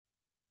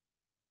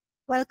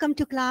Welcome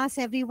to class,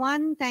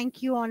 everyone.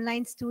 Thank you,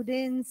 online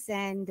students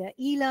and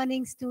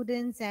e-learning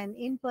students and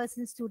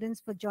in-person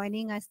students for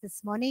joining us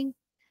this morning.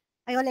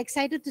 Are you all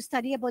excited to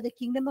study about the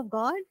kingdom of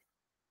God?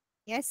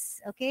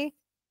 Yes, okay.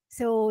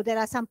 So there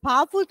are some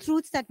powerful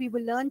truths that we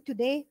will learn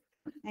today.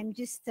 I'm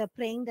just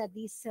praying that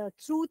these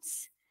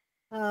truths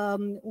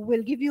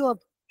will give you a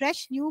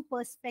fresh new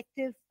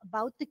perspective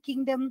about the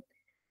kingdom,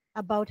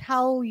 about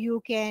how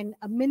you can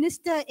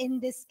minister in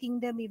this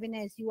kingdom, even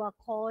as you are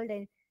called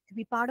and to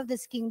be part of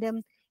this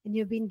kingdom, and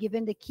you've been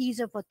given the keys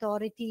of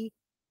authority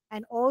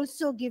and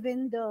also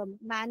given the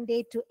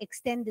mandate to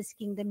extend this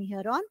kingdom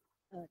here on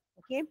earth.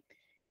 Okay,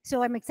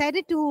 so I'm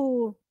excited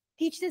to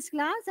teach this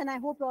class, and I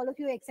hope all of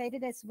you are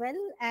excited as well.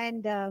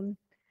 And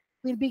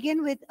we'll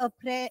begin with a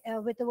prayer,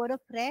 with a word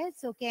of prayer.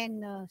 So can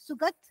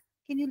Sugat,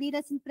 can you lead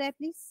us in prayer,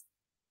 please?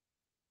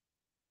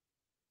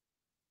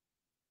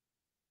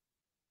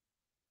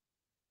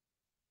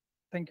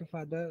 Thank you,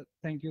 Father.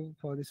 Thank you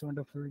for this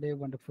wonderful day,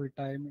 wonderful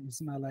time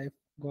in my life.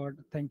 God,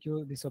 thank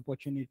you this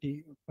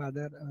opportunity,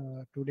 Father.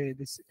 Today,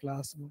 this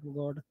class,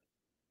 God,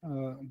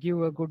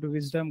 give a good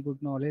wisdom,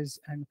 good knowledge,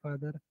 and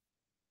Father,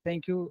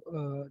 thank you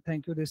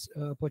this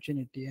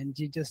opportunity. In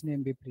Jesus'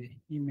 name, we pray.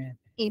 Amen.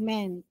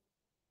 Amen.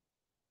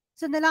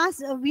 So the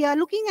last, we are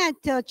looking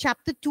at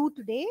chapter 2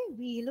 today.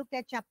 We looked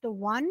at chapter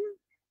 1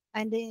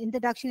 and the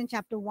introduction in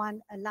chapter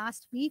 1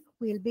 last week.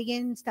 We'll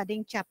begin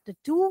studying chapter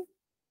 2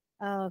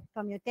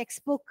 from your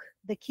textbook,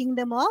 The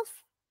Kingdom of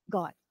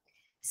God.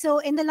 So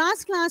in the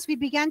last class, we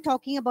began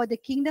talking about the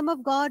kingdom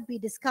of God. We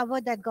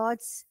discovered that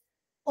God's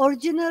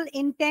original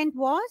intent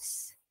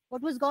was,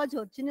 what was God's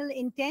original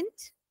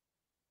intent?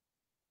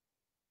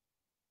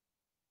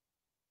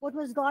 What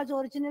was God's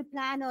original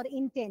plan or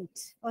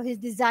intent or his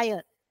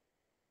desire?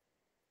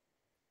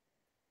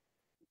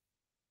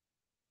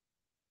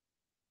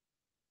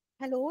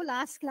 Hello,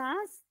 last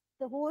class.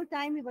 The whole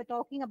time we were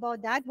talking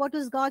about that. What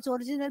was God's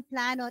original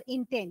plan or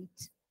intent?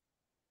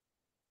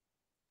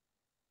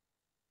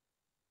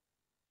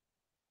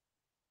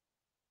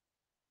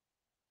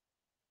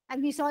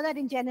 And we saw that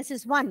in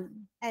Genesis 1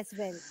 as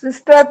well.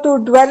 Sister,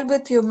 to dwell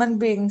with human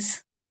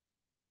beings.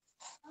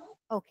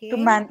 Okay.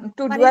 To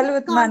But dwell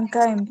with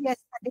mankind.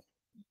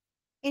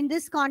 In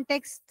this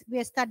context, we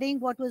are studying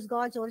what was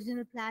God's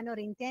original plan or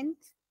intent.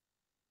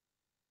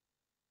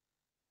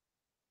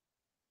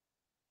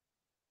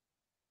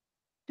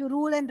 To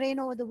rule and reign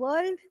over the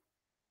world.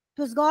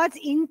 It was God's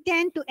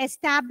intent to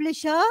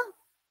establish a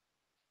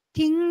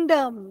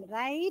kingdom,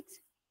 right?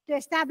 To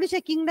establish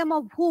a kingdom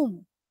of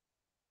whom?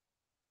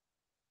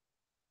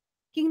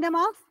 Kingdom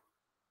of?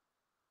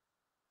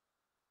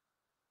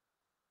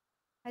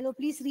 Hello,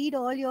 please read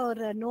all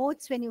your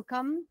notes when you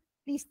come.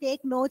 Please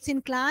take notes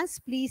in class.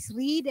 Please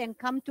read and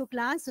come to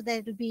class so that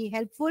it will be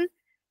helpful.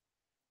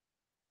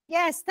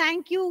 Yes,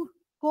 thank you,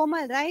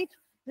 Komal, right?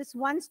 This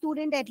one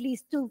student at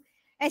least to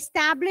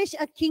establish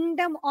a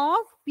kingdom of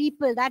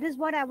people. That is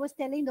what I was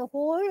telling the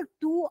whole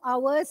 2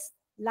 hours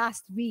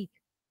last week.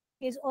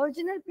 His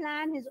original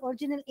plan, his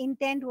original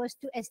intent was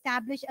to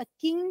establish a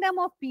kingdom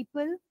of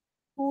people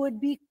who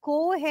would be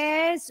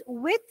co-heirs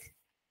with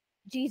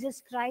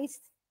Jesus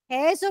Christ,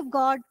 heirs of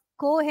God,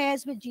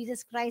 co-heirs with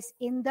Jesus Christ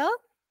in the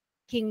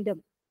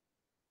kingdom.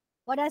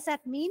 What does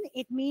that mean?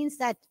 It means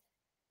that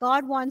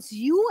God wants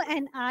you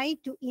and I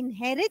to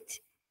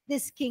inherit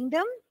this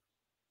kingdom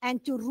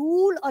and to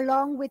rule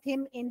along with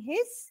him in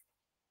his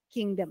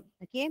kingdom.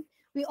 Okay.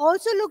 We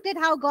also looked at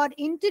how God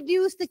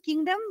introduced the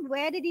kingdom.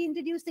 Where did he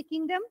introduce the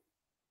kingdom?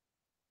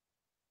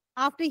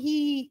 After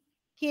he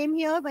came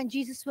here, when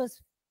Jesus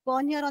was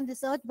born here on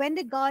this earth, when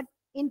did God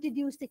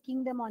introduce the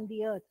kingdom on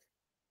the earth?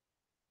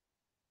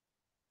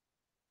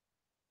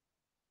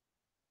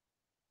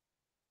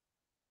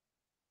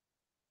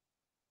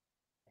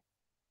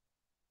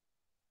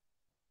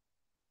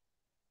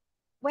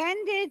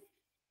 When did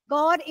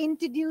God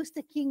introduce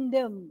the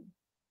kingdom?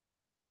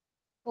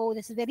 Oh,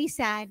 this is very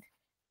sad.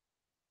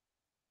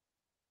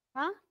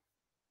 Huh?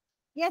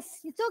 Yes,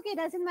 it's okay.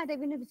 Doesn't matter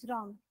even if it's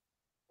wrong.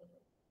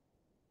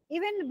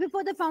 Even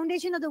before the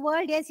foundation of the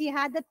world, yes, he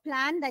had that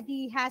plan that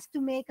he has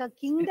to make a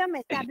kingdom,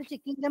 establish a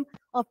kingdom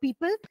of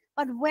people.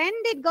 But when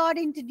did God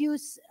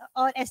introduce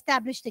or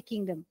establish the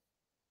kingdom?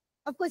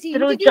 Of course, he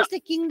introduced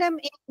the kingdom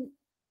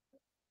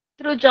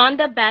through John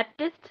the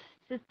Baptist,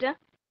 sister.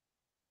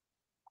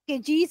 Okay,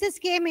 Jesus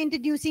came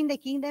introducing the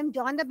kingdom.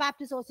 John the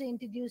Baptist also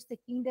introduced the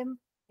kingdom,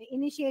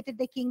 initiated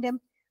the kingdom.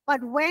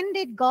 But when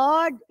did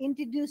God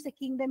introduce the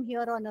kingdom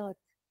here on earth?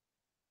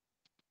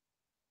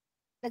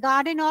 The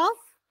Garden of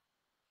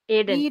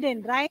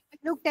Eden, right?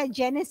 We looked at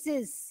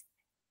Genesis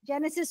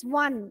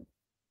 1.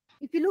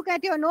 If you look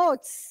at your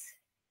notes,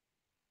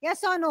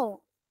 yes or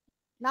no?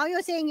 Now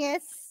you're saying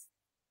yes.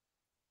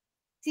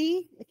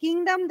 See, the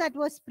kingdom that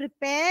was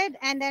prepared,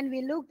 and then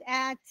we looked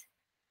at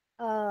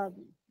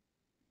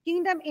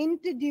kingdom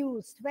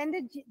introduced. When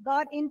did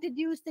God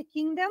introduce the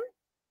kingdom?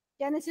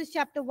 Genesis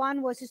chapter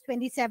 1, verses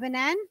 27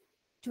 and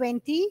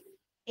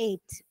 28.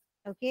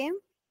 Okay.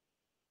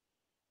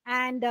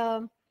 And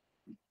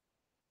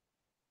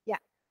yeah,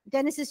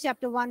 Genesis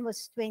chapter 1,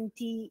 verse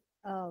 27.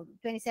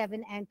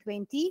 27 and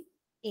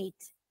 28.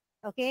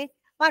 Okay.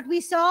 But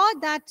we saw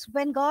that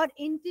when God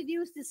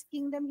introduced his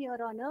kingdom here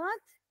on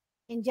earth,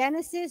 in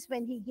Genesis,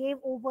 when he gave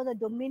over the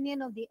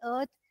dominion of the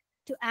earth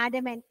to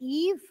Adam and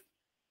Eve,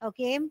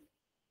 okay,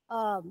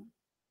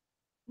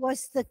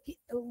 was the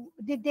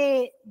did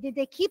they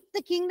keep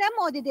the kingdom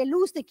or did they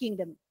lose the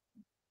kingdom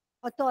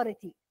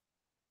authority?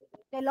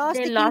 They lost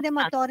They the lost kingdom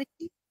that.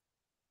 authority.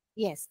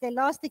 Yes, they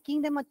lost the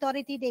kingdom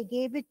authority. They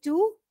gave it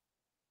to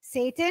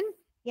Satan.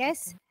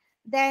 Yes.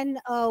 Then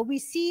we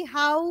see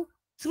how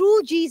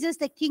through Jesus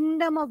the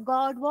kingdom of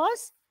God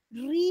was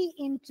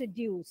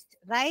reintroduced,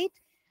 right?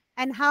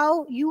 And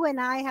how you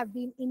and I have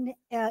been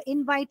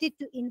invited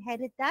to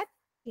inherit that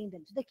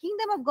kingdom. So the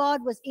kingdom of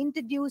God was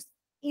introduced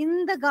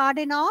in the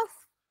Garden of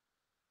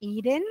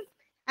Eden.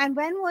 And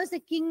when was the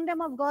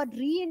kingdom of God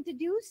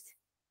reintroduced?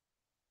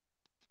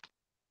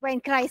 When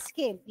Christ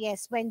came.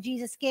 Yes, when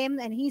Jesus came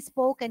and he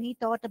spoke and he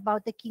taught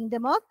about the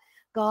kingdom of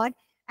God.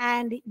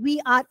 And we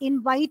are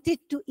invited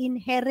to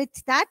inherit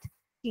that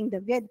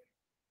kingdom.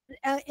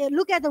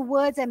 Look at the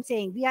words I'm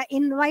saying. We are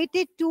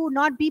invited to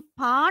not be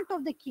part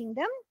of the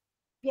kingdom.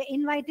 We are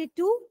invited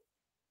to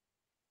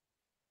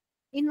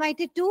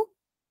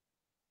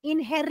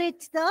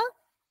inherit the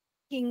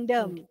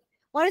kingdom.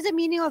 What is the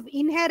meaning of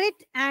inherit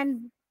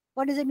and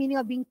what is the meaning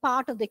of being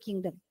part of the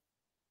kingdom?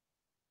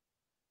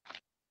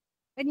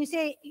 When you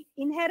say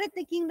inherit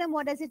the kingdom,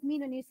 what does it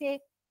mean? When you say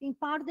being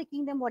part of the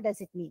kingdom, what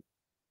does it mean?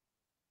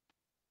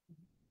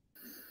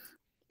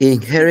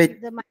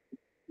 Inherit.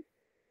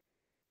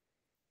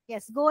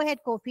 Yes, go ahead,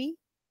 Kofi.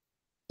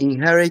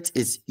 Inherit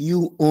is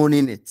you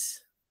owning it.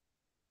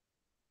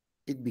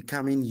 It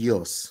becoming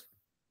yours.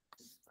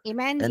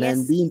 Amen. And yes.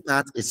 then being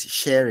part is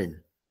sharing.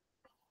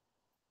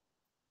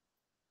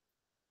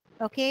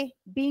 Okay.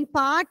 Being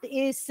part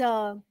is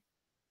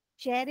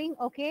sharing.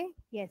 Okay.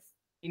 Yes.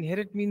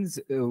 Inherit means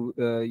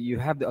you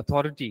have the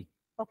authority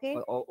Okay.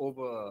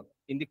 over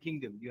in the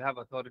kingdom. You have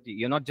authority.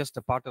 You're not just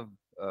a part of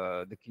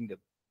the kingdom.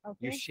 Okay.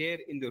 You share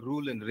in the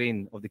rule and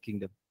reign of the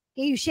kingdom.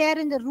 Okay. You share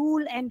in the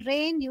rule and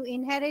reign. You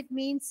inherit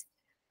means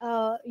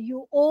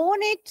you own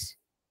it.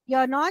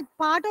 You're not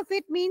part of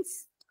it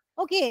means,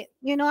 okay,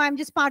 you know, I'm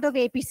just part of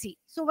APC.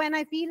 So when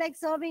I feel like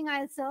serving,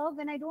 I'll serve.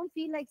 When I don't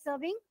feel like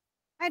serving,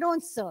 I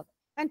don't serve.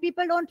 When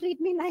people don't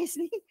treat me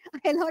nicely,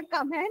 I'll not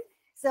come and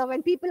serve.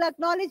 When people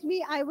acknowledge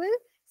me, I will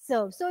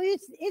serve. So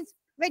it's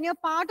when you're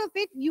part of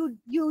it,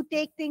 you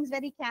take things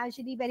very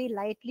casually, very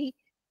lightly.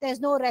 There's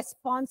no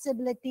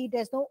responsibility.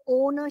 There's no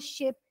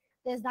ownership.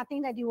 There's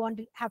nothing that you want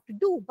to have to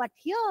do. But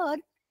here,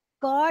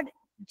 God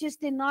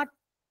just did not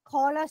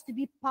call us to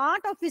be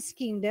part of his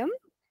kingdom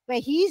where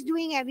he's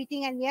doing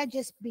everything and we are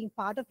just being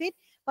part of it,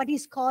 but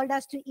he's called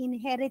us to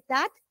inherit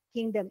that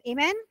kingdom.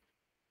 Amen.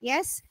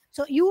 Yes.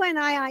 So you and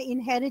I are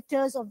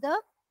inheritors of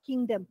the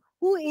kingdom.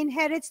 Who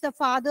inherits the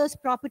father's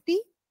property?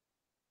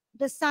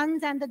 The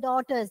sons and the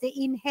daughters. They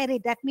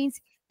inherit. That means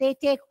they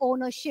take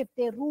ownership,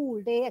 they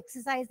rule, they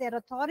exercise their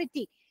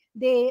authority,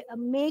 they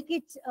make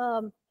it,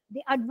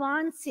 they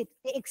advance it,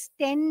 they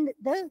extend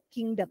the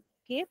kingdom.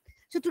 Okay.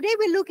 So today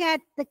we'll look at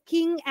the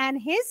king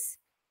and his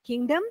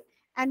kingdom,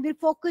 and we'll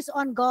focus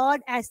on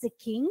God as the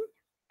king,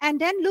 and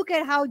then look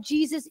at how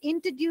Jesus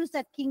introduced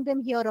that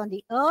kingdom here on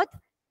the earth.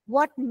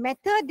 What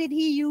method did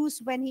he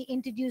use when he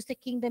introduced the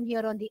kingdom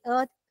here on the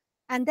earth?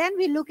 And then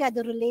we look at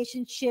the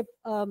relationship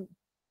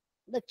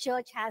the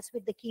church has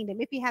with the kingdom.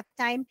 If we have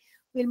time,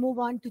 we'll move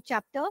on to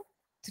chapter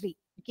 3.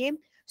 Okay.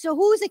 So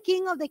who is the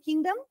king of the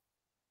kingdom?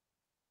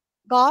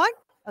 God.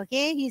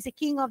 Okay. He's the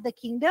king of the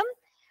kingdom.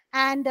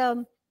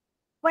 And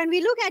when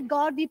we look at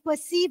God, we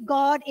perceive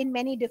God in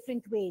many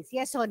different ways.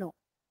 Yes or no?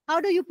 How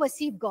do you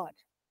perceive God?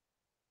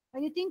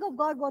 When you think of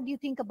God, what do you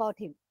think about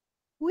him?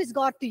 Who is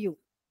God to you?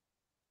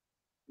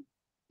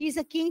 He's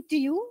a king to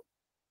you?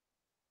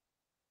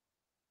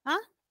 Huh?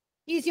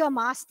 He's your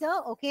master.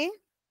 Okay.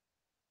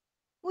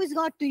 Who is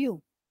God to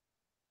you?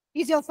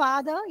 He's your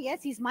father.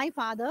 Yes, he's my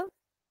father.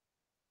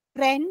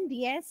 Friend.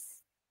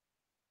 Yes.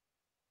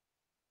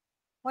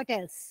 What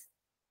else?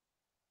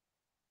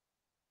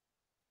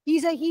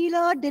 He's a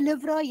healer,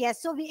 deliverer.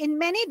 Yes. So in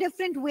many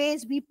different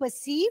ways, we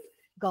perceive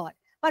God.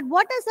 But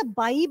what does the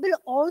Bible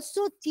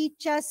also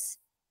teach us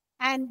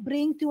and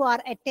bring to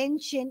our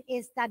attention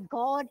is that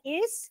God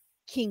is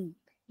king.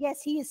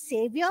 Yes, he is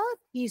savior.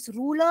 He is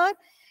ruler.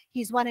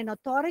 He's one in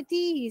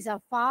authority. He's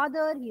our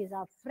father. He is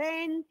our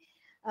friend.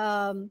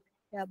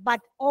 But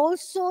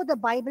also the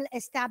Bible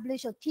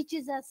establishes or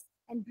teaches us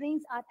and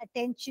brings our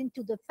attention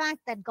to the fact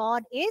that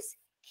God is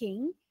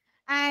king.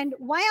 And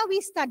why are we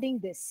studying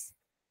this?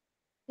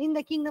 In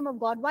the kingdom of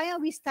God, why are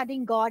we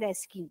studying God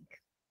as king?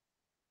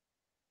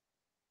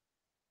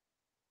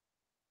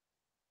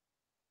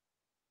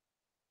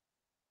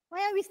 Why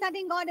are we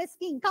studying God as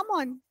king? Come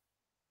on.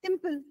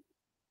 Simple.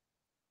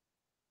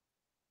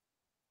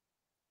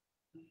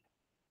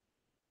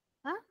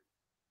 Huh?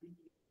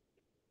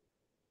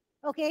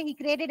 Okay, he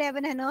created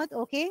heaven and earth.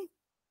 Okay.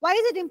 Why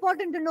is it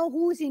important to know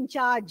who's in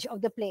charge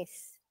of the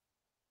place?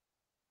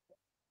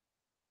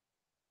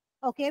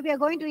 Okay, we are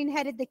going to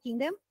inherit the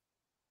kingdom.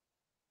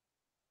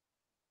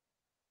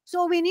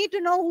 So we need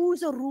to know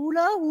who's a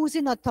ruler, who's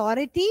in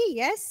authority.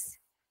 Yes.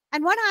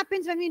 And what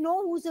happens when we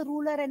know who's the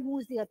ruler and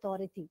who's the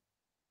authority?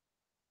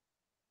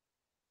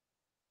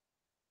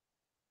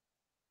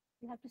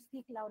 You have to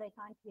speak loud. I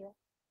can't hear.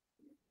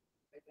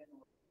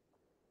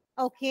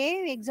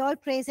 Okay,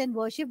 exalt, praise, and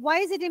worship. Why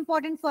is it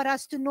important for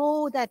us to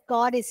know that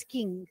God is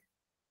king?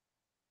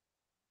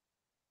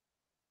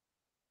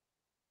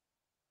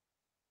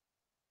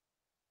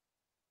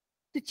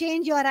 To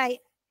change your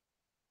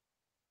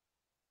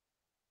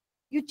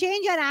you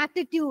change your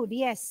attitude.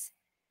 Yes.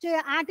 So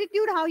your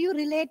attitude, how you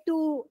relate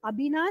to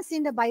Abinas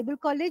in the Bible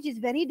College is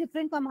very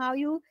different from how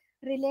you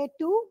relate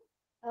to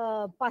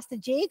Pastor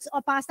Jakes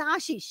or Pastor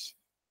Ashish.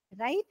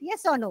 Right?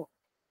 Yes or no?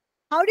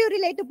 How do you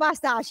relate to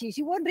Pastor Ashish?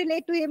 You won't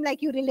relate to him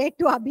like you relate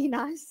to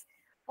Abinas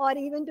or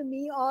even to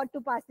me or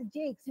to Pastor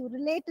Jakes. You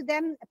relate to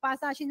them,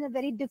 Pastor Ashish, in a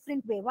very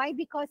different way. Why?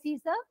 Because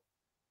he's the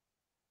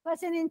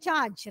person in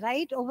charge,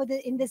 right?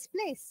 In this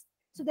place.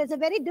 So there's a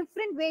very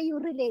different way you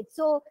relate.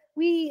 So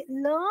we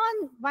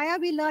learn, why are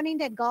we learning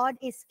that God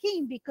is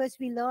king? Because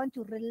we learn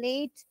to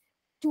relate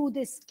to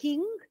this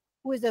king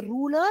who is a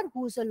ruler,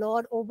 who is a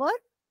Lord over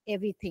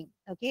everything.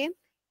 Okay.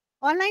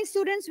 Online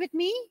students with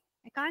me,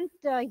 I can't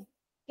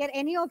get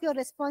any of your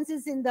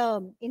responses in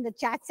the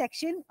chat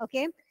section.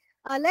 Okay.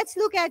 Let's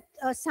look at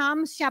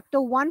Psalms chapter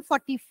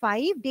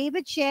 145.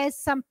 David shares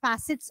some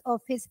facets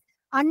of his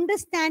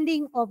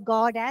understanding of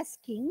God as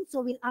king.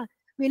 So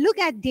we'll look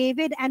at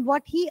David and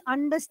what he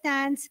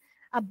understands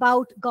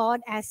about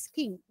God as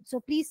king. So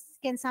please,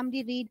 can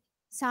somebody read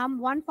Psalm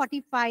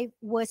 145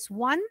 verse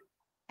 1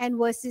 and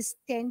verses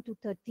 10 to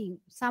 13.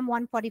 Psalm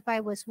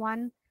 145 verse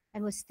 1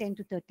 and verse 10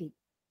 to 13.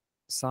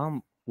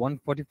 Psalm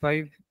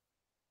 145,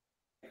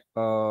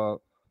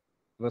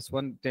 verse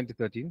 1, 10 to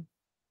 13.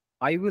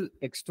 I will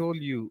extol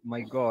you,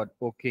 my God,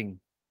 O King,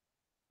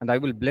 and I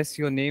will bless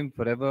your name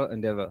forever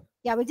and ever.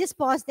 Yeah, we'll just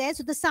pause there.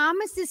 So the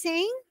psalmist is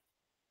saying,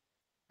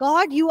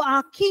 God, you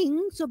are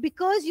king. So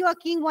because you are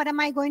king, what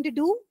am I going to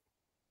do?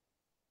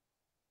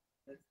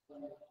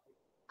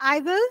 I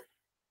will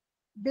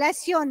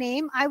bless your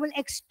name. I will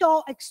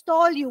extol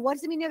you. What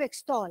does the meaning of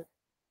extol?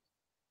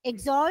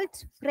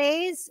 Exalt,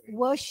 praise,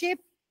 worship,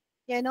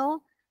 you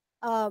know.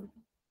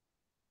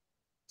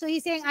 So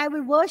he's saying, I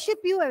will worship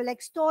you. I will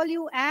extol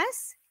you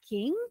as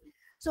king.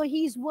 So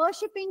he's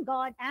worshiping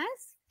God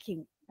as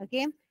king.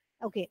 Okay.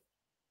 Okay.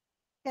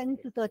 10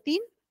 to 13.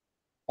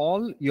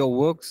 All your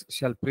works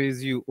shall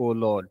praise you, O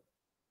Lord,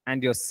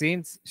 and your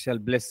saints shall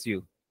bless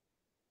you.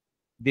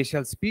 They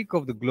shall speak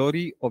of the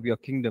glory of your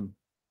kingdom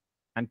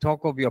and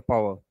talk of your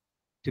power,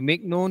 to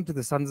make known to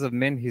the sons of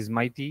men his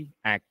mighty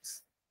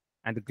acts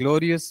and the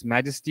glorious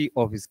majesty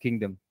of his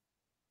kingdom.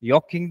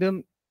 Your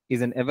kingdom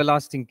is an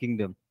everlasting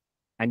kingdom,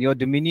 and your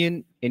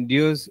dominion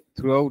endures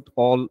throughout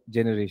all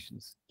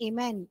generations.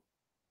 Amen.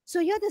 So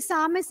here the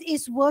psalmist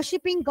is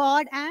worshiping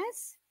God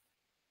as,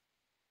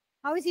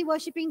 how is he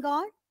worshiping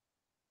God?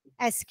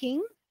 As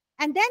king.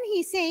 And then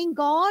he's saying,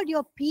 God,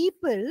 your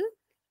people,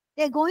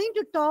 they're going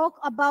to talk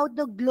about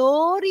the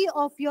glory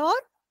of your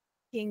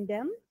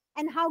kingdom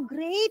and how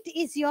great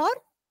is your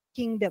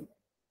kingdom.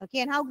 Okay,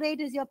 and how great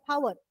is your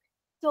power.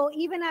 So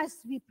even as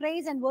we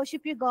praise and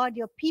worship you, God,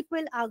 your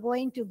people are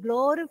going to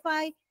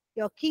glorify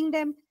your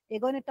kingdom. They're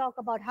going to talk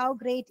about how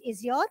great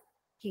is your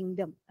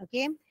kingdom.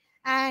 Okay,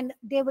 and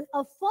they will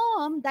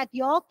affirm that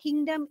your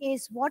kingdom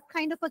is what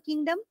kind of a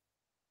kingdom?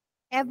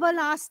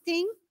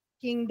 Everlasting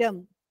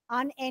kingdom,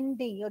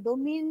 unending. Your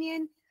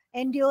dominion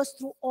endures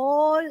through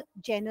all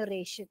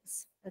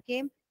generations.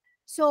 Okay,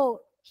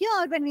 so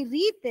here when we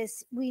read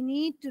this, we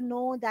need to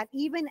know that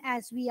even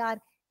as we are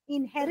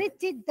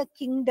inherited the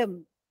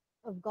kingdom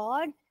of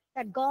God,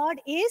 that God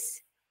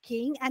is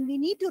king and we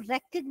need to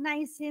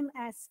recognize him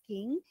as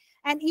king.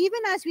 And even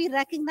as we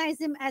recognize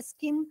him as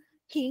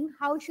king,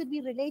 how should we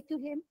relate to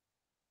him?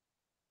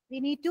 We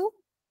need to,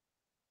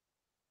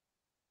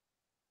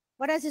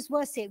 what does this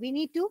verse say? We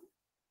need to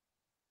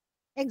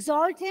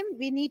exalt him.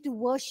 We need to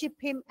worship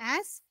him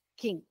as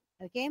king.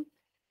 Okay.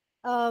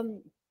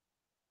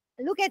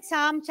 Look at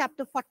Psalm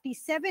chapter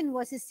 47,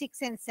 verses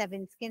 6 and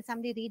 7. Can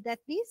somebody read that,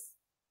 please?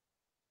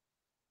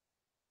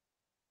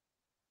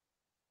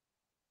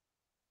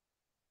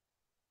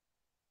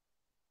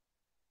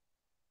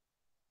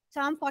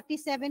 Psalm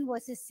 47,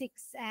 verses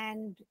 6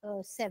 and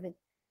 7.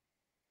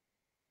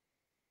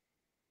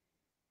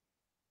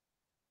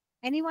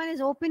 Anyone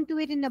is open to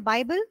it in the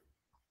Bible?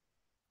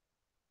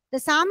 The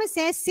psalmist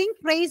says, sing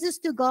praises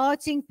to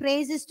God, sing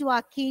praises to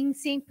our King,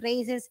 sing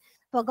praises.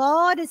 For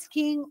God is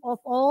King of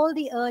all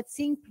the earth,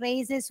 sing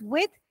praises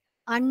with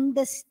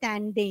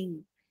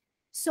understanding.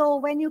 So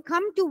when you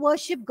come to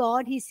worship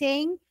God, he's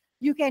saying,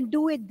 you can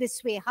do it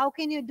this way. How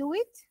can you do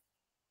it?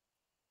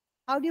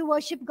 How do you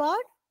worship God?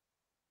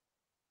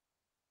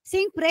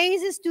 Sing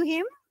praises to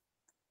him.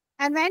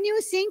 And when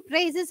you sing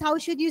praises, how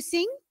should you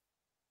sing?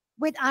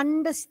 With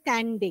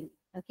understanding.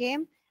 Okay.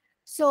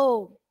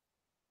 So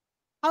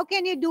how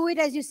can you do it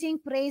as you sing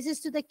praises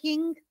to the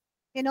King?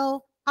 You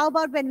know, how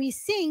about when we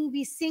sing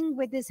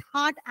with this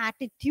heart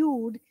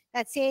attitude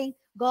that's saying,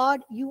 God,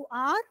 you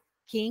are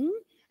King.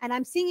 and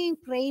I'm singing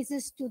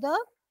praises to the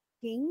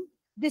King.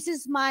 This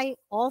is my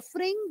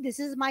offering. This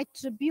is my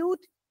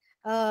tribute.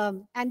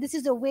 And this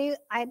is the way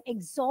I'm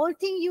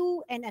exalting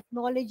you and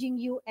acknowledging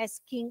you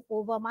as King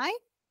over my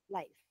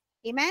life.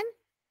 Amen.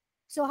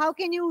 So how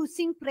can you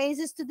sing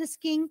praises to this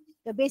King?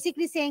 You're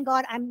basically saying,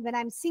 God, when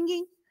I'm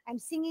singing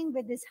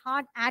with this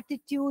heart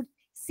attitude,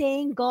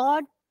 saying,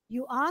 God,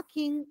 you are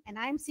King, and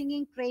I'm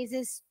singing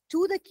praises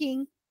to the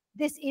King.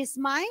 This is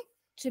my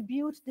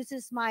tribute. This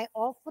is my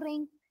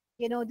offering.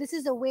 This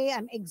is the way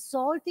I'm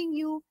exalting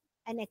you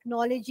and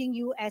acknowledging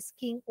you as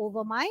King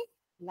over my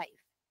life.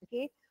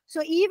 Okay.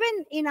 So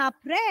even in our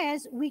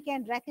prayers, we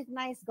can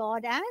recognize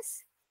God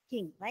as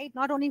King, right?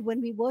 Not only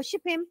when we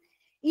worship him,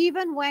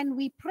 even when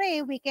we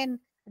pray, we can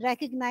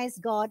recognize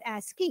God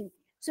as King.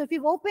 So if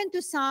you've opened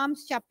to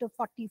Psalms chapter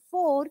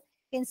 44,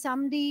 can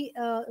somebody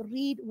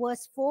read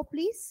verse 4,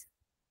 please?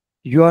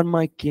 You are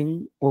my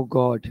King, O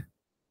God.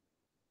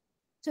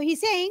 So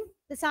he's saying,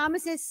 the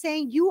psalmist is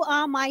saying, you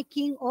are my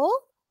King, O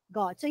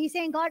God. So he's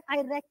saying, God,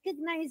 I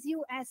recognize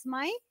you as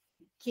my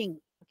King.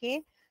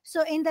 Okay.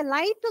 So in the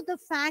light of the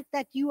fact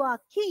that you are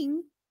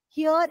King,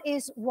 here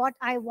is what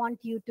I want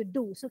you to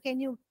do. So can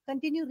you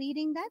continue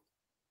reading that?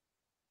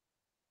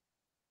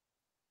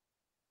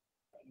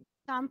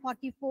 Psalm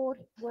 44,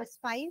 verse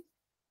 5.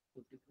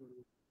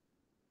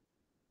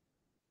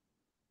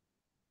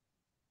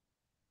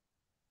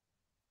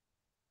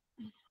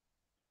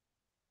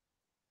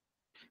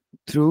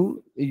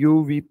 Through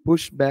you we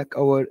push back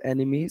our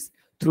enemies.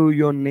 Through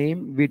your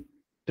name we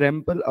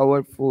trample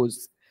our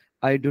foes.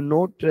 I do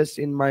not trust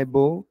in my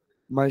bow.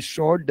 My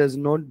sword does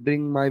not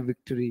bring my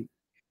victory.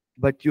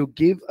 But you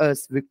give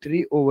us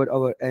victory over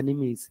our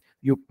enemies.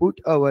 You put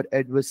our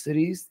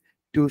adversaries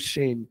to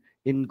shame.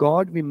 In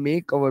God we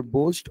make our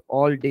boast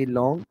all day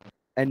long,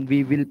 and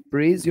we will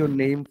praise your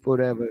name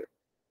forever.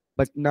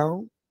 But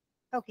now,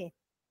 Okay.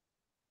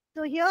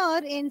 So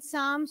here in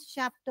Psalms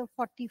chapter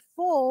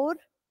 44,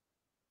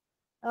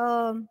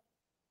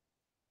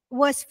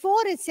 verse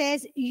 4, it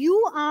says,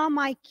 you are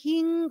my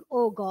King,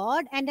 O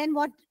God. And then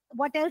what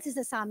else is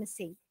the psalmist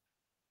saying?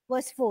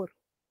 Verse 4.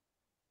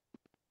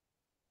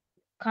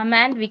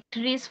 Command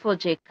victories for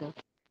Jacob.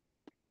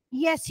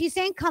 Yes, he's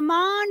saying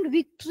command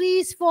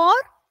victories for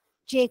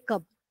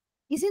Jacob.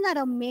 Isn't that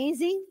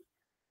amazing?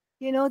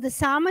 The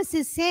psalmist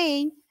is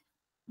saying,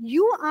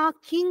 you are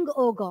King,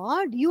 O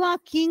God. You are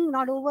King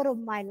not over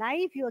my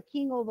life. You are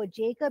King over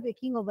Jacob. You're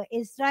King over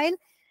Israel.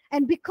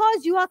 And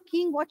because you are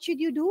King, what should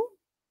you do?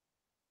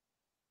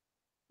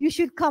 You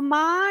should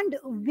command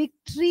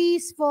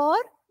victories for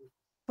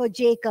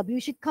Jacob.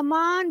 You should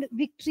command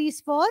victories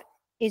for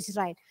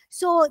Israel.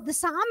 So the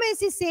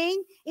psalmist is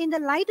saying, in the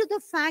light of the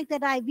fact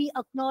that we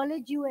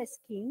acknowledge you as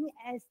King,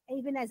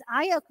 even as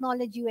I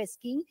acknowledge you as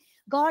King,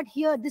 God,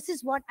 here, this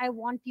is what I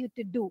want you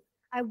to do.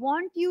 I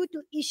want you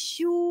to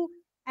issue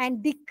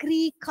and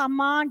decree,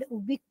 command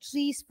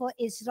victories for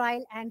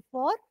Israel and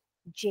for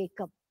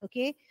Jacob.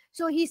 Okay.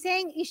 So he's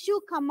saying issue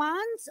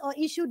commands or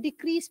issue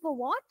decrees for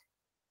what?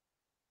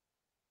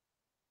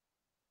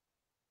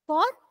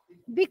 For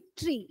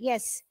victory.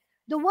 Yes.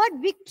 The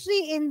word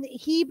victory in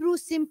Hebrew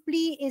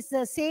simply is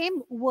the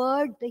same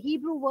word. The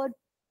Hebrew word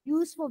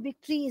used for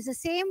victory is the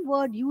same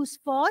word used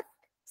for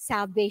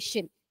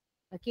salvation.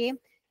 Okay.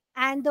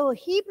 And the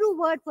Hebrew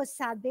word for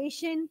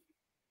salvation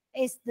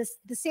is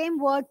the same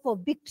word for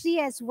victory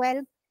as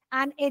well.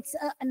 And it's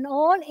an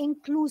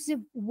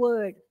all-inclusive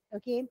word.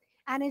 Okay.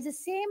 And it's the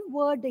same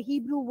word, the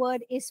Hebrew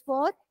word is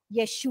for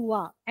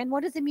Yeshua. And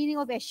what is the meaning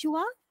of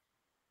Yeshua?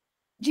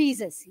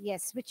 Jesus,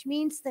 yes, which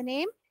means the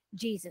name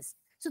Jesus.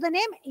 So the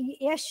name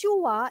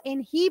Yeshua in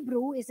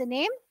Hebrew is the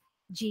name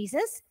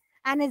Jesus,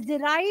 and is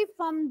derived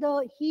from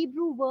the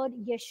Hebrew word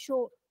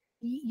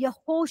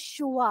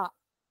Yehoshua.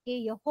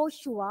 Okay,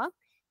 Yehoshua.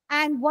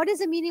 And what is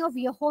the meaning of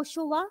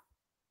Yehoshua?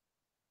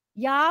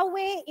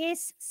 Yahweh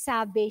is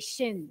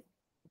salvation.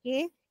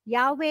 Okay,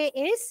 Yahweh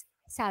is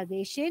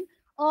salvation,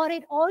 or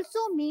it also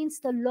means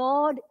the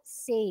Lord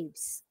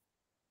saves.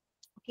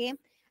 Okay,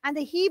 and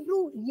the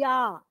Hebrew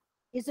Yah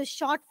is a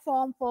short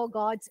form for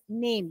God's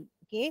name.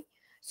 Okay,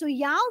 so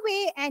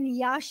Yahweh and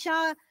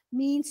Yasha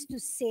means to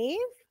save,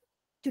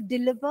 to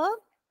deliver.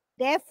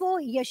 Therefore,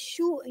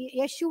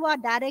 Yeshua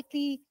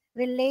directly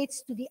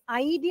relates to the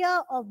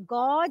idea of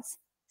God's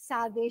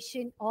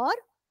salvation or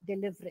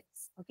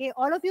deliverance. Okay,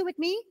 all of you with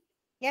me?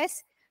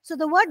 Yes. So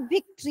the word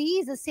victory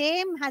is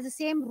has the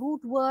same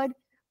root word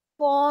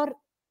for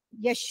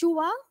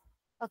Yeshua,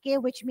 okay,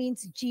 which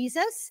means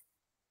Jesus.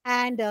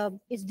 And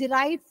it's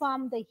derived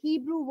from the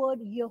Hebrew word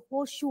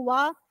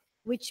Yehoshua,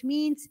 which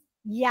means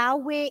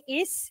Yahweh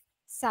is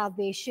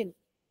salvation,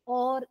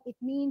 or it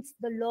means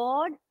the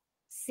Lord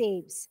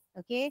saves.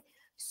 Okay,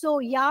 so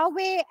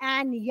Yahweh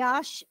and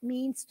Yash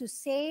means to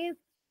save,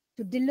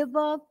 to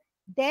deliver.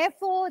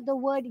 Therefore, the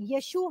word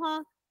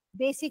Yeshua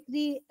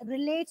basically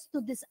relates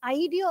to this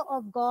idea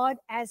of God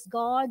as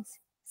God's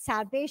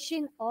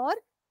salvation or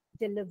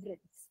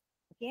deliverance.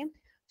 Okay,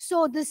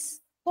 so this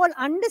whole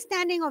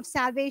understanding of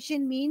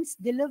salvation means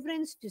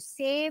deliverance, to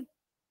save,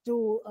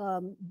 to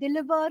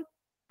deliver.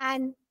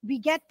 And we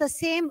get the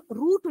same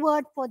root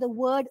word for the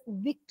word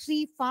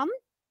victory from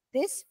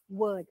this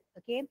word.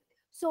 Okay.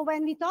 So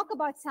when we talk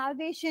about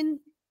salvation,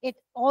 it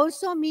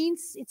also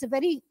means it's a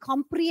very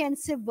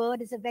comprehensive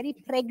word. It's a very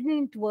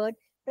pregnant word.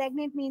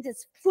 Pregnant means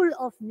it's full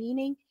of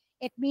meaning.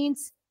 It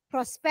means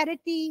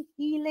prosperity,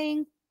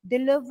 healing,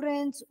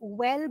 deliverance,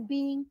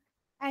 well-being.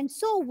 And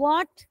so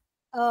what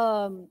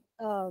um,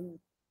 um,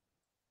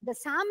 the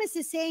psalmist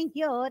is saying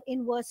here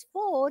in verse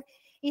 4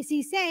 is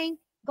he's saying,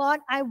 God,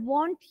 I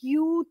want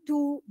you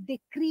to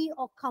decree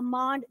or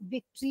command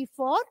victory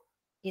for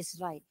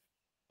Israel.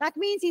 That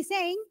means he's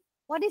saying,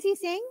 what is he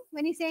saying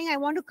when he's saying, I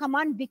want to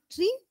command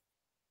victory?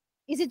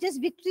 Is it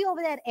just victory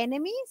over their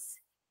enemies?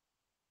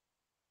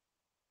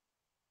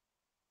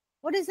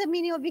 What is the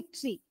meaning of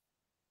victory?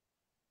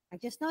 I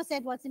just now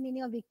said, what's the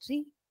meaning of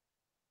victory?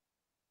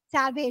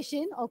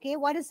 Salvation. Okay.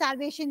 What does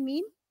salvation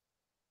mean?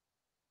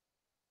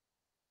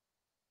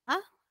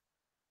 Huh?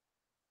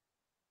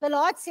 The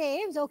Lord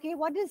saves. Okay.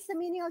 What is the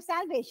meaning of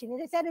salvation?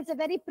 As I said, it's a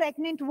very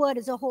pregnant word.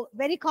 It's a whole,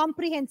 very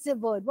comprehensive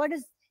word. What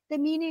is the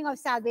meaning of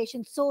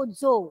salvation?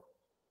 Sozo.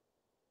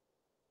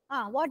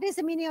 What is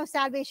the meaning of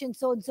salvation?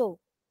 Sozo.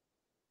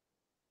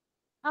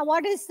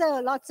 What is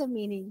the lots of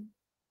meaning?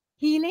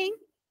 Healing,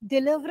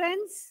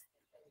 deliverance,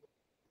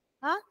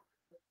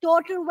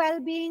 total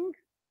well-being,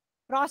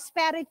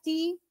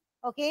 prosperity.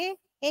 Okay.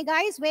 Hey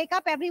guys, wake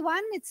up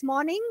everyone. It's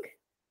morning.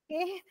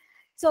 Okay.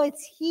 So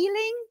it's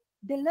healing,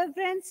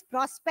 deliverance,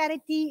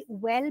 prosperity,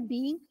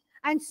 well-being.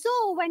 And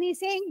so when he's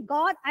saying,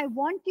 God, I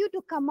want you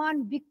to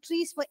command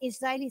victories for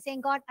Israel, he's saying,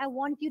 God, I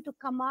want you to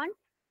command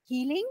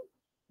healing,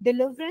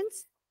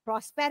 deliverance,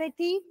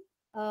 prosperity,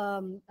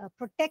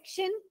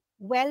 protection,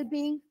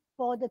 well-being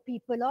for the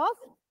people of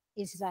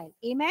Israel.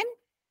 Amen.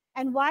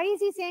 And why is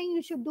he saying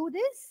you should do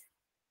this?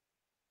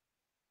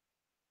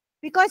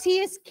 Because he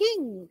is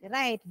king,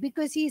 right?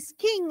 Because he is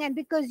king, and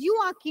because you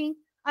are king,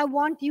 I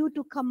want you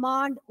to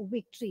command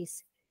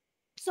victories.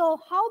 So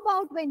how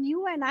about when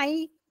you and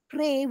I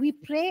pray, we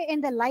pray in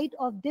the light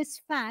of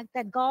this fact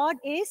that God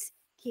is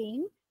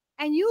king,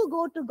 and you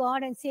go to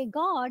God and say,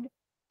 God,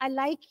 I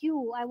like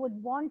you. I would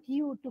want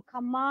you to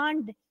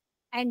command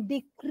and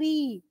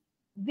decree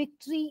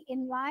victory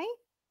in my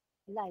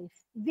life.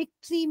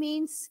 Victory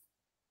means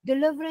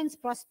deliverance,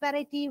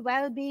 prosperity,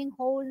 well-being,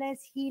 wholeness,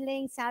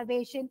 healing,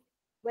 salvation,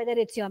 whether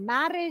it's your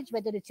marriage,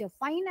 whether it's your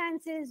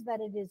finances,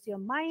 whether it is your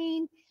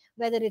mind,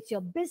 whether it's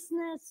your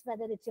business,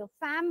 whether it's your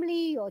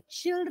family, your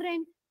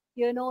children,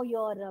 your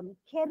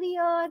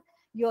career,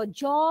 your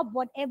job,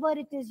 whatever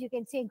it is, you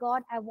can say,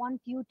 God, I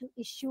want you to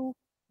issue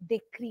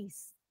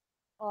decrees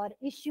or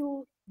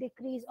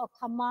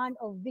command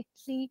of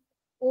victory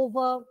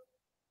over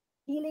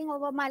healing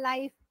over my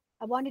life.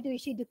 I wanted to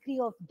issue decree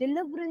of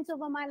deliverance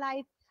over my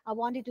life. I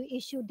wanted to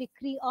issue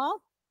decree of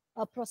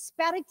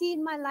prosperity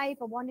in my life.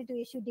 I wanted to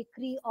issue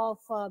decree of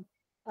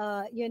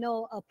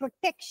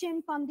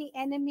protection from the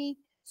enemy.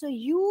 So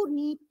you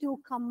need to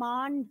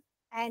command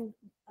and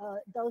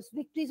those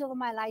victories over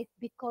my life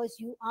because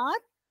you are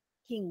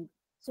king.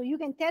 So you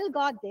can tell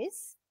God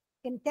this.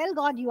 You can tell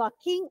God you are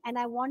king, and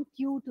I want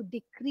you to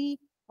decree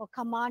or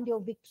command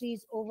your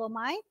victories over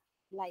my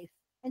life.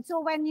 And so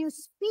when you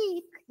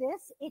speak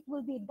this, it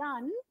will be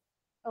done.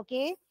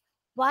 Okay.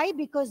 Why?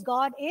 Because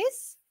God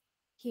is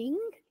king.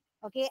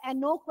 Okay.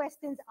 And no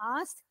questions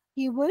asked.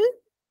 He will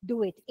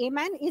do it.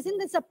 Amen. Isn't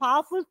this a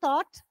powerful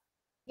thought?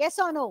 Yes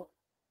or no?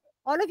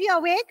 All of you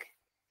awake?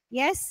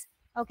 Yes.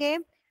 Okay.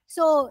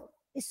 So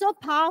it's so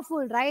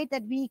powerful, right?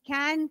 That we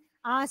can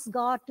ask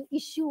God to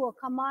issue or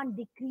command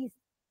decrees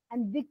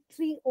and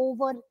victory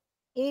over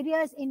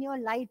areas in your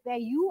life where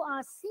you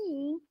are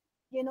seeing,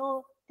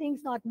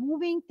 things not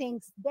moving,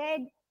 things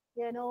dead,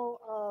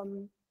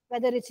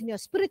 whether it's in your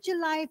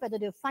spiritual life, whether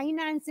your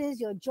finances,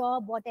 your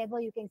job,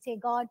 whatever, you can say,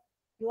 God,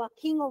 you are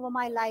king over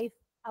my life.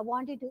 I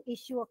wanted to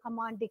issue a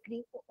command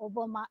decree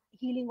over my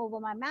healing over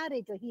my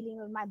marriage or healing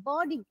over my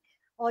body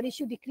or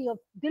issue decree of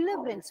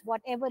deliverance,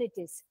 whatever it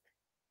is.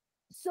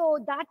 So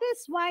that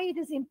is why it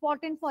is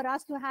important for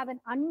us to have an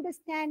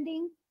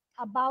understanding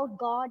about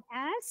God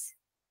as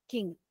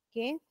king.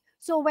 Okay.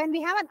 So when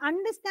we have an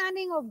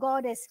understanding of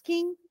God as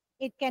king,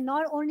 it can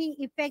not only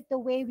affect the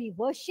way we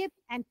worship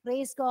and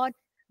praise God,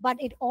 but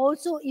it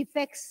also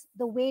affects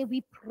the way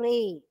we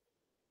pray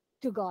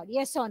to God.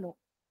 Yes or no?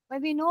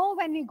 When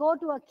we go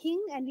to a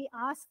king and we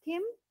ask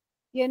him,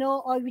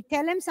 or we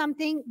tell him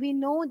something, we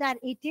know that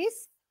it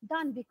is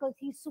done because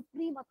he's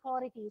supreme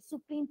authority,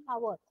 supreme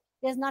power.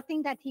 There's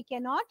nothing that he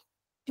cannot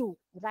do,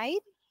 right?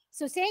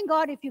 So saying,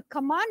 God, if you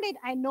command it,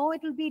 I know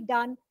it will be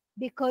done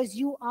because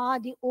you are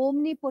the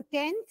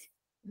omnipotent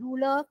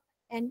ruler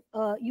and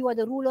you are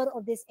the ruler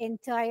of this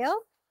entire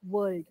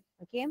world.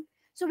 Okay.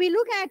 So we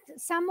look at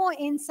some more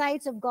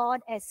insights of God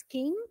as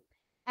king,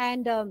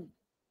 and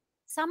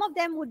some of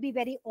them would be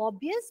very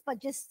obvious,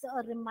 but just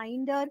a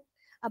reminder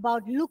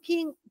about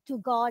looking to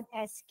God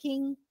as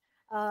king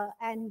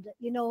and,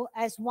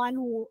 as one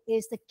who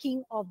is the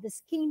king of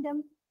this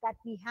kingdom that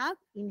we have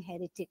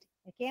inherited.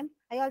 Okay.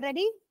 Are you all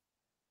ready?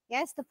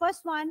 Yes. The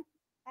first one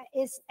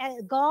is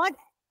God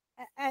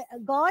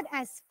God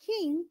as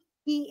king,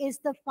 he is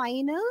the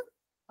final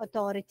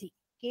authority.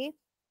 Okay.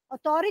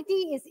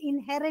 Authority is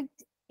inherent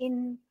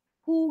in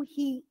who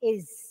he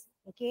is.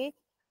 Okay.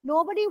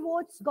 Nobody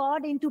votes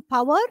God into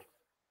power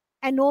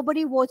and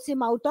nobody votes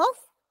him out of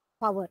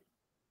power.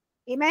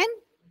 Amen.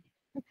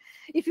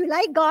 If you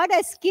like God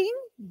as king,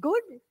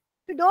 good.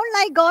 If you don't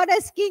like God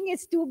as king,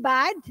 it's too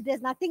bad.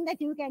 There's nothing that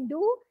you can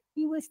do.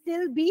 He will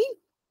still be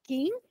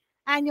king,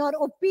 and your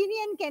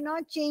opinion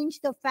cannot change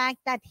the fact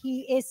that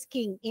he is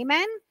king.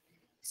 Amen.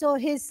 So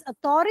his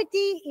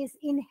authority is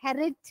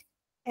inherent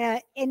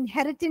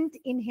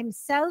in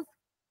himself.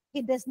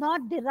 He does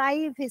not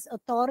derive his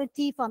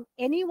authority from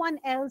anyone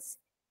else.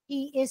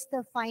 He is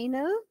the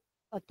final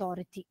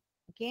authority.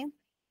 Okay.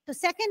 So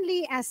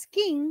secondly, as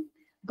king,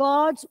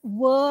 God's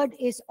word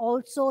is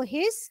also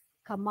his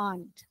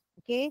command.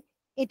 Okay.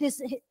 It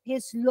is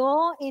his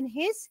law in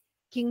his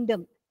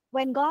kingdom.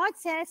 When God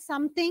says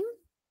something,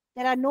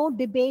 there are no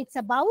debates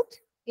about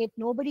it.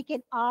 Nobody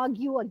can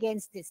argue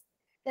against this.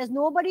 There's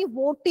nobody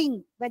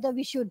voting whether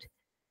we should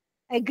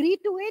agree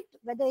to it,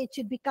 whether it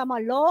should become a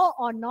law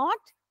or not.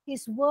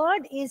 His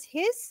word is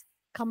his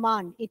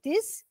command. It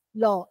is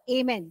law.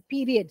 Amen.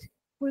 Period.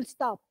 Full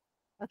stop.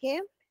 Okay.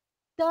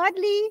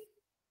 Thirdly,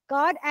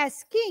 God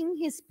as king,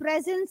 his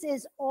presence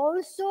is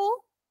also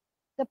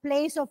the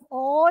place of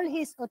all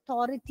his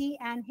authority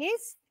and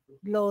his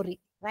glory,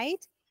 right?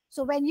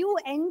 So when you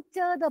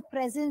enter the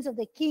presence of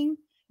the king,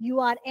 you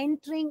are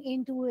entering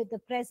into the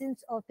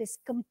presence of his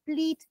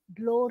complete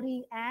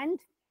glory and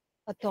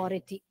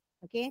authority.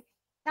 Okay.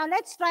 Now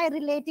let's try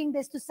relating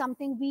this to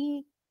something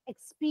we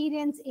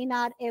experience in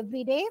our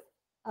everyday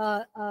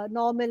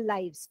normal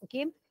lives.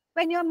 Okay.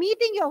 When you're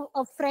meeting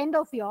a friend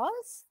of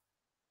yours,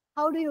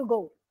 how do you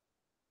go?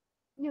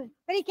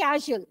 Very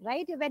casual,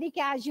 right? You're very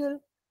casual.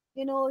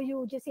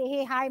 You just say,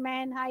 hey, hi,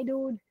 man. Hi,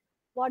 dude.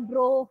 What,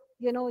 bro?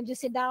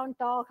 Just sit down,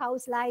 talk.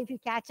 How's life? You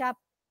catch up.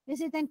 You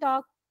sit and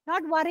talk,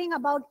 not worrying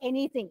about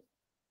anything.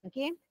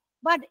 Okay.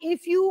 But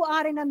if you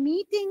are in a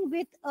meeting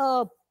with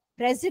a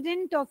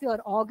president of your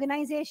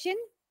organization,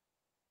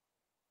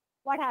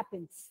 what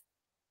happens?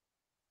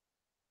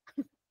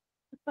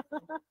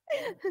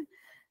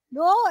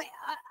 No,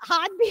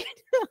 heartbeat.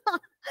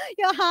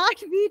 Your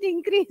heartbeat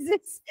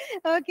increases.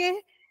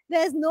 Okay.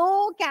 There's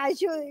no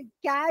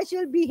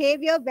casual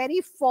behavior,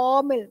 very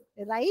formal,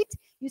 right?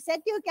 You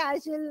set your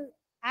casual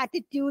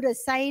attitude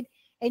aside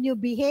and you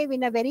behave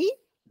in a very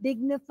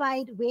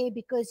dignified way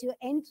because you're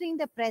entering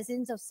the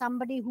presence of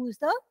somebody who's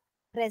the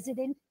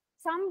president,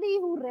 somebody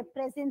who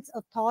represents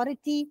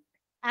authority,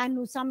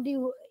 and somebody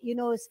who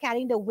is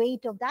carrying the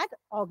weight of that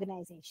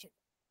organization.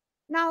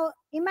 Now,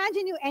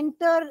 imagine you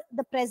enter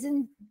the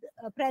presence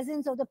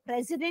of the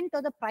president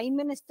or the prime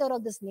minister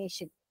of this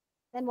nation.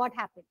 Then what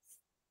happens?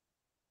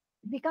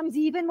 It becomes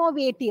even more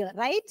weightier,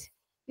 right?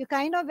 You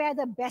kind of wear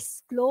the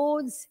best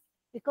clothes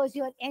because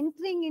you're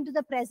entering into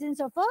the presence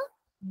of a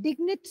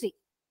dignitary.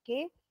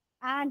 Okay.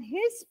 And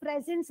his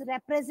presence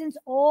represents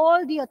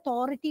all the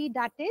authority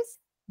that is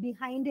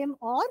behind him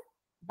or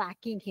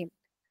backing him.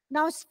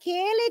 Now, scale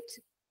it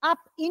up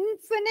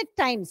infinite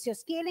times. You're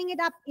scaling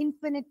it up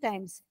infinite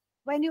times.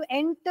 When you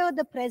enter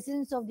the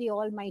presence of the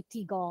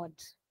Almighty God,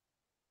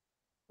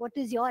 what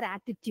is your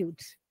attitude?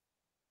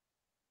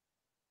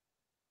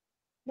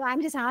 No,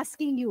 I'm just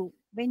asking you,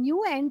 when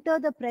you enter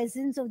the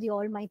presence of the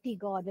Almighty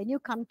God, when you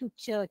come to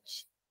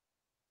church,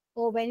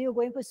 or when you're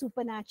going for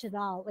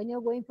supernatural, when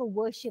you're going for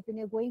worship, when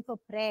you're going for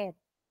prayer.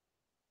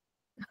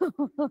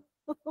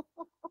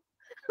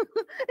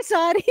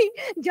 Sorry,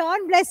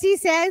 John Blessy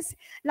says,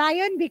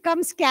 lion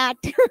becomes cat.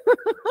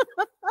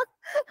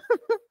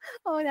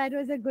 Oh, that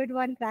was a good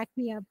one. Crack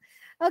me up.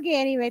 Okay,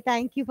 anyway,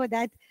 thank you for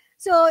that.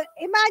 So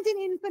imagine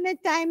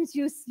infinite times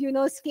you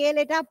scale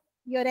it up.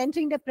 You're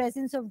entering the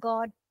presence of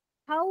God.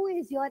 How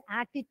is your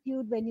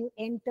attitude when you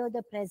enter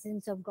the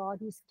presence of God,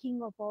 who's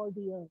King of all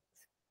the earth?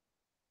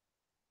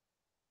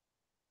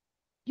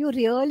 You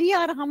really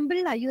are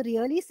humble? Are you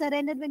really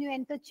surrendered when you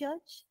enter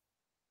church?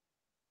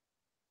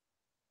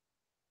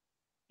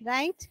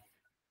 Right?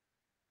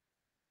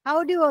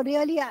 How do you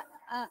really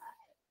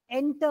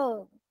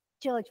enter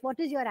church? What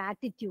is your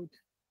attitude?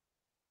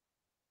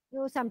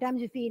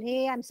 Sometimes you feel,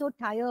 hey, I'm so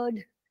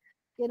tired.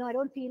 I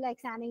don't feel like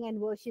standing and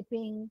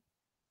worshiping,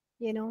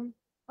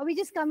 Or we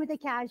just come with a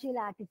casual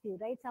attitude,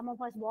 right? Some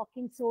of us walk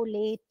in so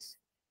late.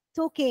 It's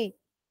okay.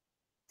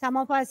 Some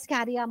of us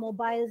carry our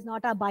mobiles,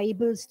 not our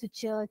Bibles, to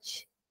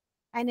church.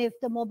 And if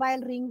the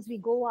mobile rings, we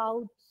go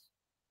out,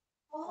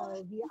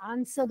 we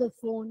answer the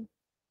phone.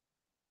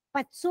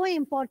 But so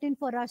important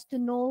for us to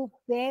know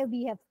where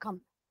we have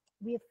come.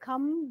 We have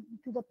come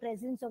to the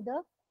presence of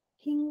the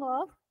King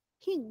of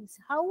Kings.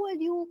 How will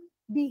you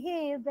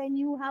behave when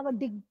you have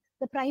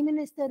the Prime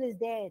Minister is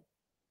there?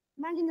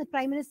 Imagine the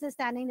Prime Minister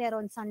standing there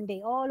on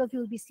Sunday. All of you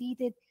will be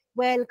seated,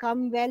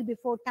 come well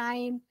before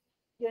time,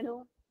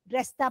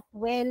 dressed up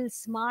well,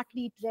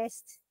 smartly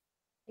dressed,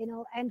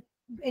 and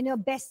in your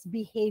best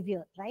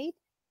behavior, right?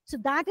 So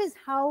that is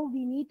how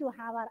we need to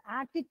have our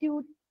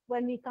attitude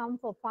when we come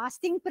for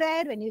fasting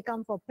prayer, when we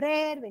come for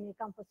prayer, when we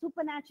come for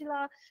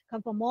supernatural,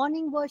 come for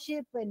morning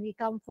worship, when we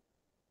come for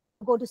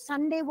go to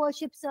Sunday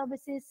worship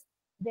services.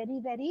 Very,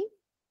 very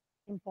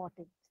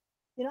important.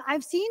 You know,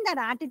 I've seen that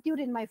attitude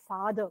in my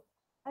father.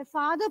 My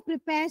father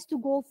prepares to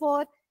go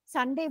for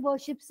Sunday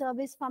worship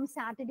service from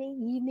Saturday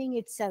evening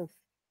itself.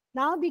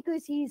 Now,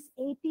 because he's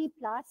 80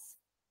 plus,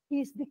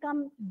 he's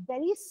become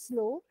very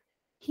slow.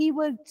 He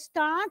will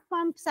start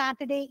from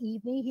Saturday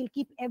evening. He'll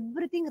keep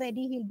everything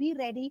ready. He'll be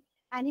ready.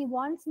 And he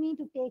wants me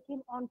to take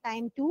him on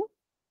time to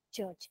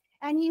church.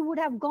 And he would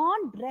have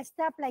gone dressed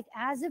up like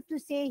as if to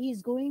say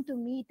he's going to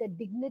meet a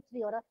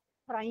dignitary or a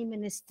prime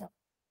minister,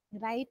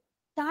 right?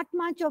 That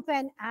much of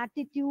an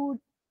attitude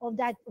of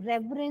that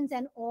reverence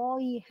and awe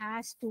he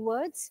has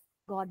towards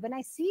God. When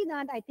I see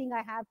that, I think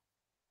I have,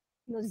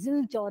 you know,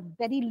 zilch or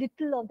very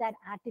little of that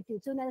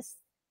attitude. So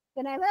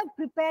whenever I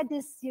prepare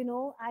this, you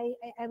know,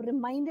 I'm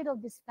reminded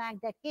of this fact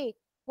that, hey,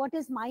 what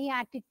is my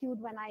attitude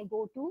when I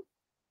go to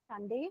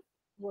Sunday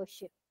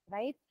worship,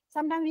 right?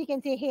 Sometimes we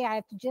can say, hey, I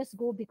have to just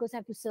go because I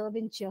have to serve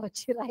in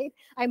church, right?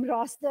 I'm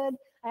rostered.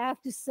 I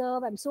have to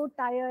serve. I'm so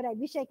tired. I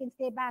wish I can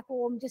stay back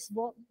home, just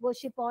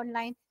worship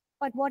online.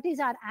 But what is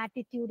our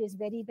attitude is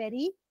very,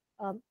 very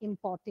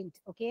important,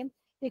 okay?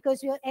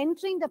 Because we are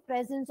entering the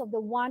presence of the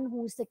one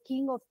who is the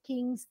King of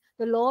Kings,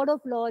 the Lord of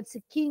Lords,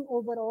 the King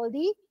over all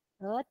the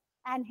earth.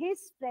 And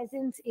his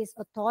presence is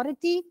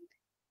authority.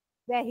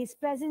 Where his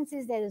presence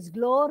is, there is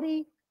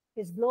glory.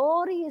 His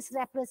glory is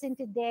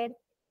represented there.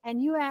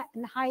 And you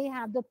and I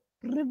have the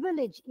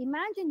privilege.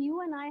 Imagine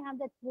you and I have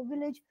that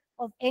privilege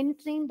of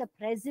entering the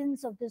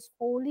presence of this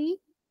holy,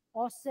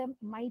 awesome,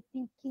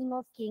 mighty King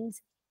of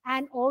Kings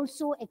and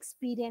also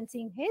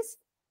experiencing his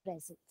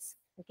presence.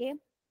 Okay.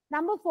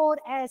 Number 4,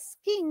 as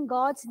King,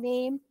 God's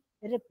name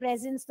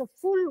represents the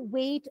full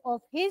weight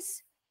of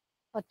his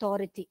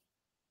authority.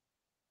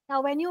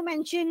 Now, when you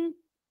mention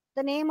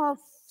the name of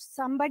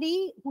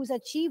somebody who's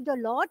achieved a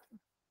lot,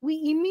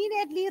 we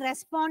immediately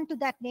respond to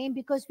that name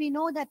because we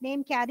know that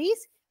name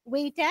carries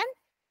weight and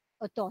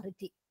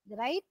authority,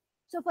 right?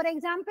 So, for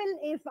example,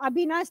 if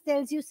Abhinas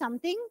tells you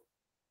something,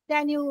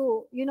 then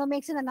you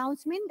makes an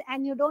announcement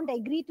and you don't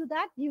agree to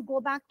that, you go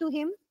back to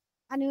him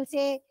and you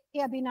say, hey,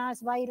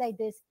 Abhinas, why like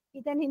this?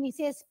 Then he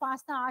says,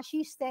 Pastor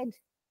Ashish said,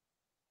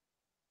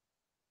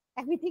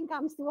 everything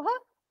comes to a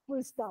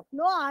full stop.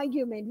 No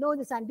argument, no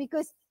this one,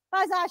 because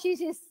Pastor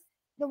Ashish is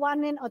the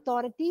one in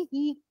authority.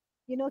 He,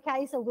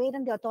 carries a weight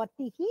and the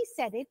authority. He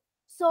said it.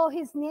 So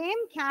his name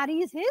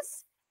carries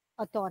his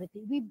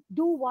authority. We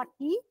do what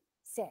he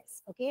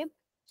says. Okay.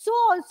 So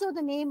also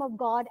the name of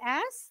God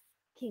as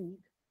King.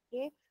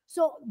 Okay.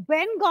 So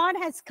when God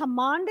has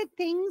commanded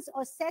things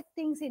or said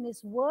things in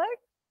his word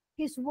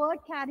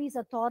carries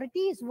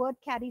authority. His word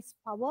carries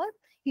power.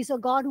 He's a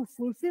God who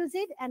fulfills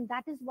it. And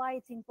that is why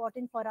it's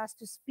important for us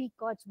to speak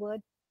God's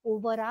word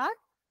over our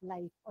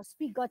life or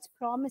speak God's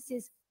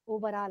promises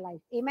over our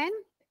life. Amen.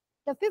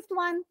 The 5th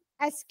one,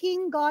 as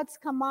King, God's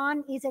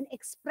command is an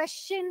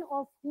expression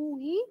of who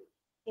he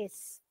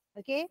is.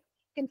 Okay. You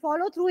can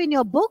follow through in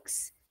your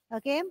books.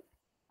 Okay.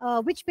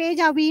 Which page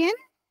are we in?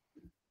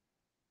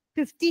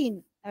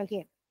 15.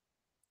 Okay.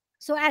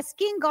 So as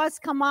King, God's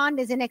command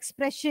is an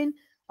expression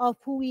of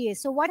who he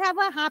is. So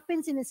whatever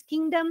happens in his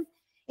kingdom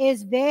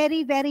is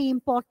very, very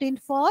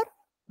important for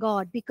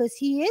God because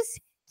he is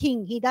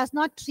king. He does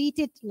not treat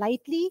it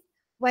lightly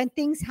when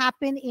things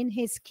happen in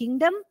his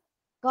kingdom.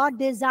 God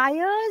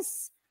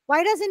desires.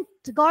 Why doesn't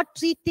God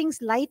treat things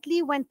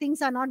lightly when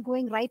things are not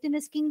going right in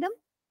his kingdom?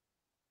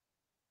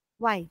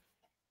 Why?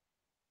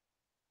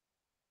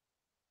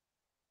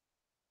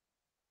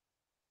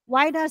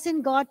 Why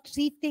doesn't God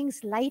treat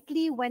things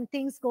lightly when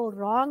things go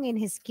wrong in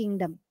his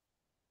kingdom?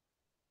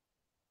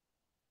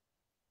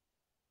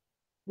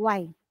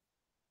 Why?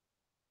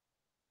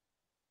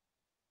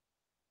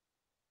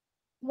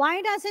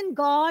 Why doesn't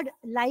God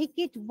like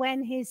it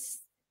when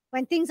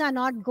things are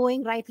not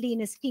going rightly in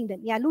his kingdom?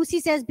 Yeah, Lucy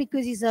says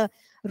because he's a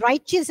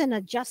righteous and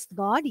a just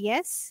God.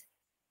 Yes.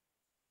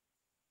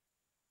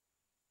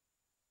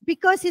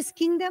 Because his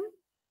kingdom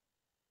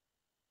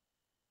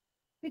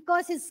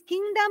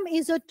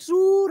is a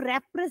true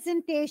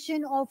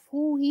representation of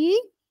who he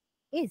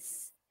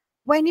is.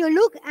 When you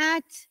look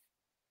at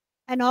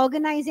an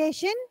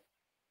organization,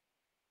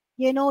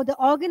 the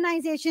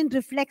organization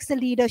reflects the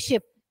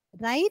leadership,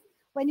 right?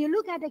 When you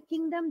look at the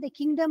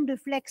kingdom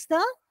reflects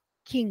the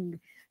king.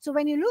 So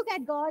when you look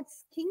at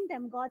God's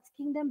kingdom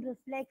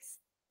reflects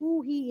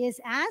who he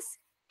is as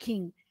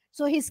king.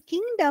 So his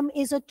kingdom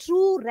is a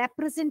true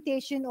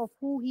representation of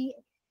who he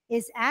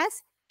is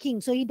as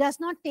king. So he does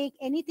not take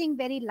anything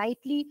very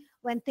lightly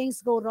when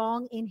things go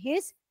wrong in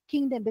his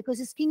kingdom because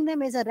his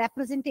kingdom is a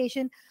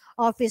representation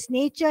of his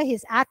nature,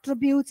 his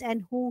attributes,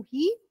 and who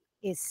he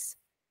is.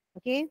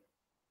 Okay.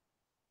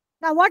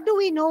 Now, what do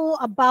we know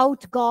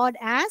about God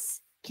as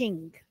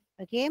king?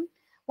 Okay.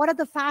 What are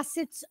the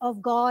facets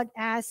of God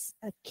as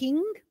a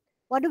king?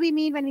 What do we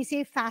mean when we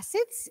say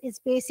facets? It's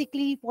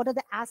basically what are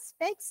the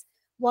aspects,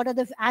 what are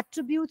the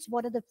attributes,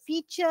 what are the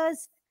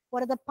features,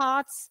 what are the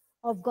parts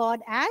of God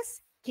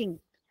as king?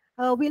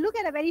 we look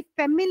at a very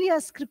familiar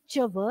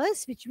scripture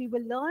verse, which we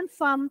will learn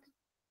from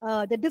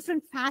the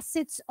different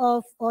facets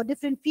of or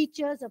different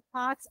features or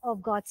parts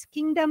of God's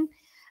kingdom.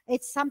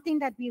 It's something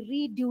that we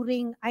read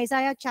during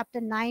Isaiah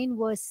chapter 9,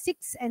 verse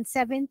 6 and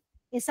 7.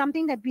 Is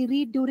something that we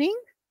read during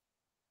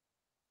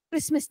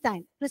Christmas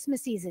time,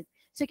 Christmas season.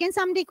 So can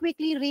somebody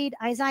quickly read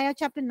Isaiah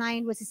chapter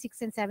 9, verses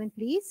 6 and 7,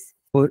 please?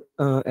 For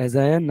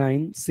Isaiah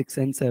 9, 6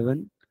 and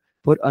 7,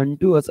 for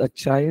unto us a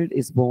child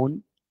is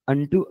born,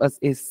 unto us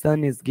a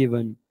son is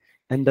given,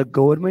 and the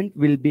government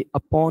will be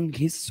upon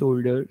his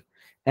shoulder,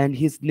 and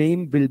his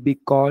name will be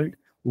called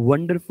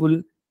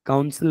Wonderful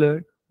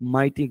Counselor,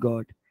 Mighty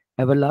God,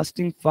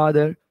 Everlasting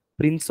Father,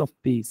 Prince of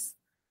Peace.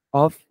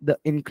 Of the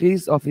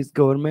increase of his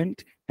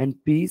government and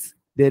peace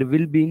there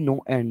will be no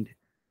end,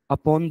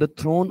 upon the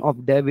throne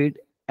of David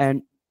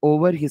and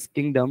over his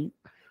kingdom,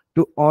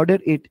 to order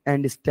it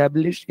and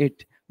establish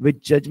it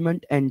with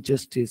judgment and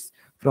justice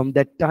from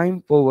that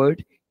time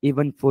forward,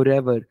 even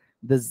forever.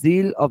 The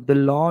zeal of the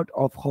Lord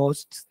of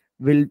hosts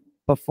will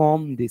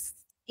perform this.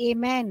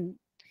 Amen.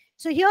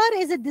 So here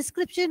is a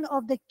description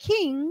of the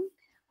king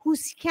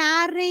who's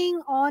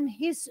carrying on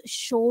his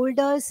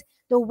shoulders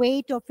the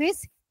weight of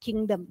his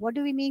kingdom. What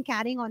do we mean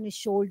carrying on his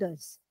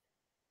shoulders?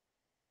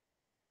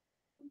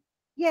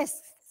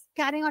 Yes,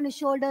 carrying on his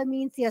shoulder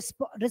means the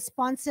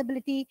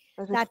responsibility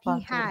that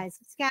he has.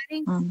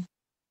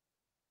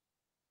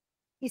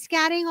 He's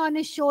carrying on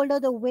his shoulder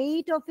the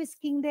weight of his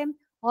kingdom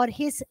or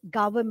his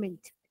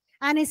government.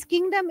 And his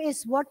kingdom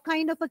is what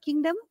kind of a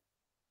kingdom?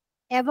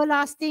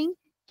 Everlasting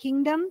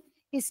kingdom.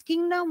 His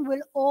kingdom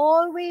will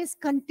always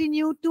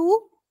continue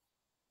to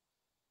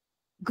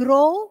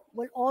grow,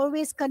 will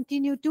always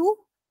continue to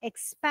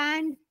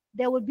expand.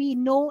 There will be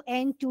no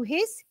end to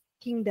his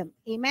kingdom.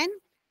 Amen.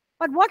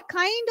 But what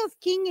kind of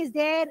king is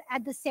there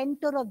at the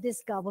center of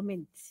this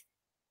government?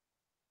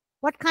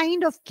 What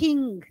kind of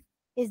king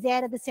is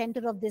there at the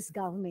center of this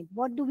government?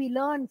 What do we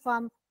learn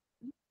from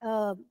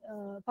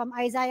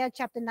Isaiah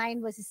chapter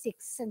 9, verses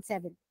 6 and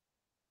 7?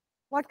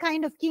 What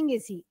kind of king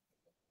is he?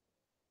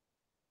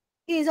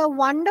 He is a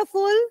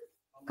wonderful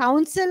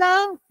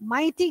counselor,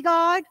 mighty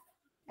God,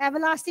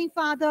 everlasting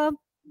Father,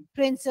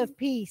 Prince of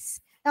Peace.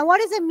 Now, what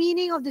is the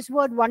meaning of this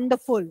word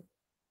wonderful?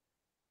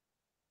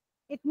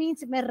 It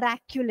means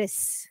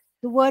miraculous.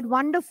 The word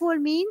wonderful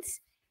means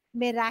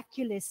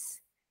miraculous.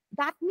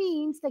 That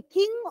means the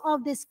king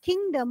of this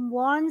kingdom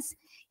wants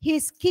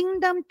his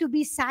kingdom to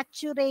be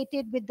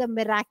saturated with the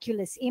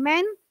miraculous.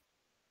 Amen?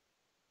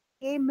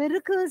 Okay,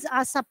 miracles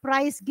are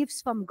surprise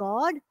gifts from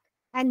God,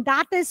 and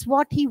that is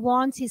what he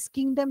wants his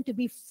kingdom to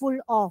be full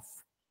of.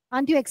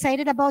 Aren't you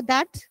excited about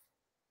that?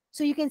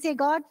 So you can say,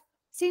 God,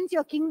 since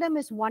your kingdom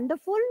is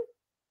wonderful,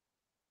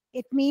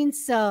 it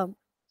means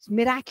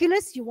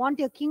miraculous. You want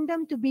your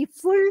kingdom to be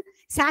full,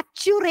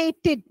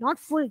 saturated, not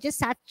full, just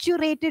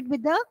saturated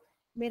with the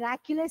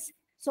miraculous.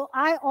 So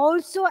I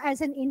also,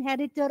 as an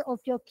inheritor of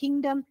your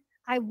kingdom,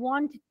 I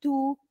want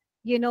to,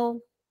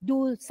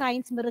 do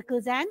signs,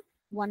 miracles, and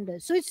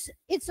wonders. So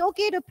it's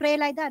okay to pray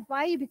like that.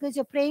 Why? Because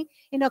you're praying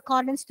in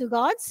accordance to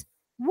God's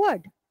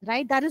word,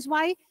 right? That is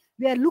why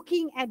we are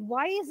looking at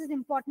why is it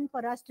important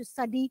for us to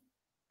study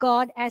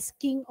God as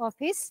king of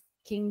his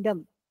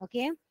kingdom.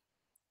 Okay.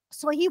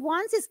 So he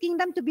wants his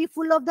kingdom to be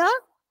full of the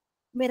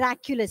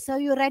miraculous. So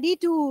you're ready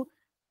to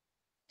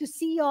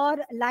see your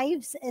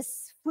lives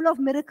as full of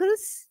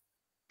miracles?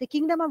 The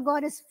kingdom of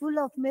God is full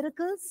of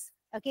miracles.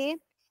 Okay.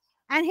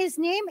 And his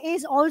name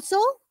is also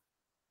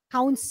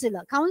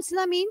Counselor.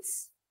 Counselor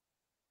means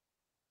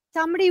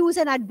somebody who's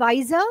an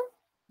advisor,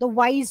 the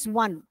wise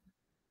one.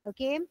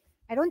 Okay.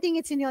 I don't think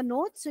it's in your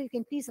notes, so you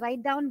can please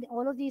write down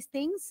all of these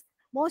things.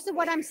 Most of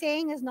what I'm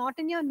saying is not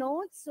in your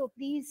notes, so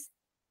please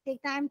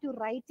take time to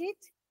write it.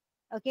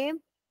 Okay.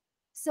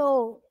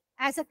 So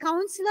as a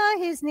counselor,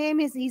 his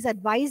name is, he's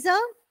advisor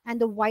and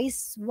the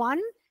wise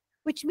one,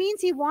 which means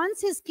he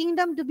wants his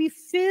kingdom to be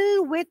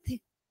filled with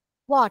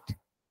what?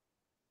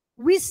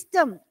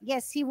 Wisdom.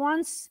 Yes, he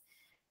wants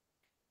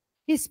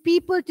his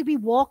people to be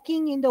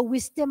walking in the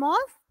wisdom of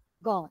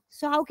God.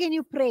 So how can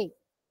you pray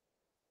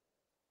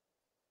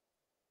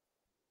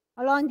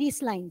along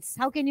these lines?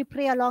 How can you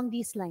pray along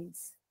these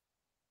lines?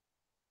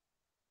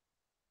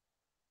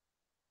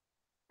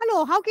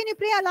 Hello, how can you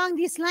pray along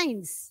these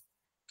lines?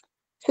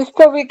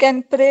 Sister, we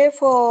can pray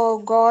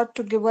for God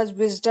to give us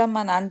wisdom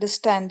and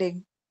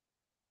understanding.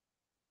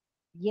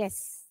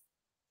 Yes.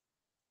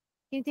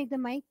 Can you take the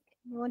mic?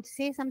 You want to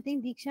say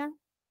something, Diksha?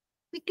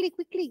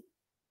 Quickly.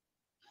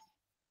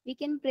 We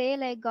can pray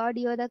like, God,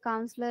 you're the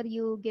counselor,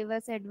 you give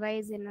us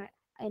advice in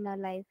our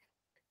life.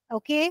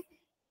 Okay.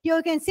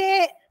 You can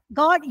say,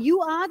 God, you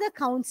are the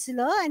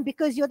counselor, and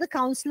because you're the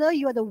counselor,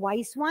 you are the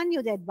wise one,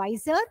 you're the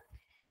advisor.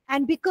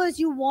 And because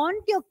you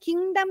want your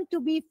kingdom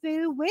to be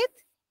filled with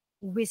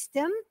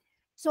wisdom,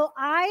 so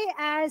I,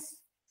 as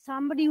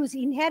somebody who's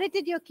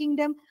inherited your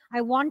kingdom,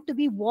 I want to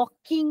be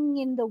walking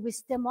in the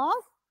wisdom of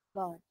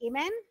God.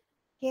 Amen?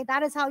 Okay,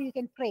 that is how you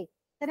can pray.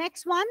 The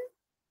next one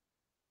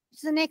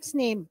is the next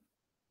name.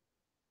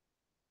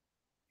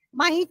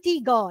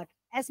 Mighty God.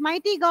 As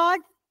mighty God,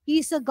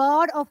 He's a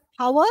God of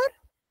power.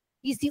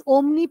 He's the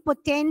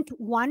omnipotent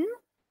one.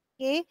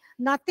 Okay,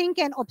 nothing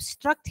can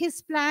obstruct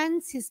his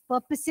plans, his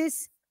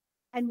purposes,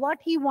 and what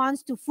he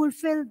wants to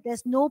fulfill.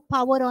 There's no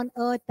power on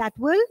earth that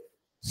will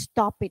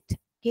stop it.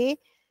 Okay,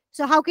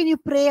 so how can you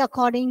pray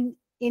according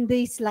in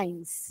these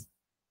lines?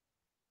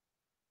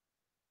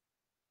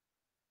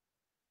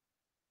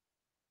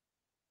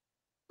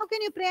 How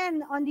can you pray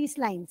on these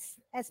lines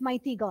as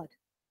mighty God?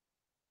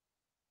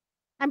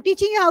 I'm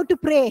teaching you how to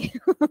pray.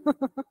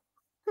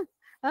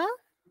 Huh?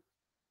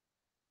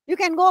 You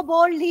can go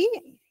boldly.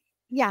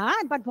 Yeah,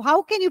 but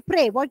how can you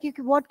pray?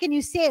 What can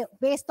you say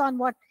based on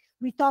what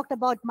we talked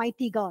about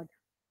mighty God?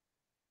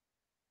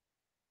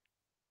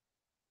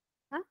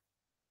 Huh?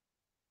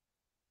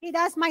 He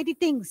does mighty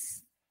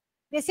things.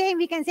 We're saying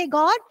we can say,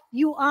 God,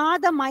 you are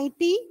the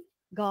mighty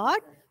God,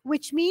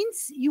 which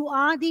means you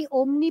are the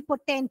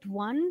omnipotent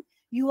one.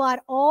 You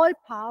are all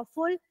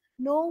powerful.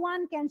 No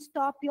one can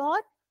stop your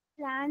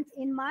plans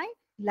in my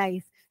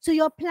life. So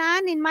your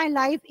plan in my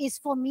life is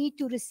for me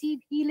to receive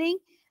healing,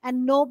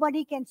 and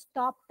nobody can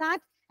stop that.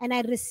 And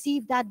I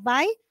receive that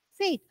by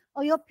faith.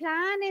 Or your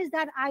plan is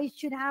that I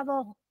should have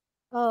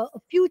a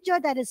future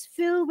that is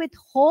filled with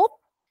hope,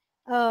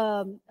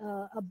 a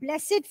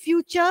blessed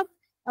future.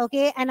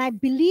 Okay, and I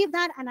believe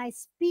that and I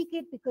speak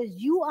it because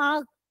you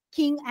are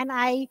king, and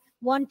I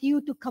want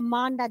you to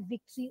command that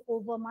victory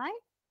over my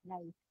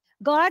life.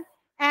 God,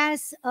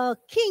 as a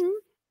king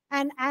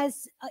and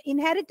as an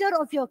inheritor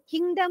of your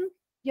kingdom,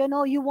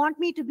 you want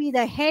me to be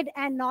the head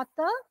and not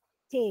the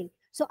tail.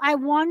 So I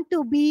want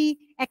to be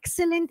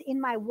excellent in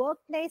my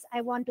workplace.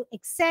 I want to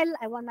excel.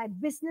 I want my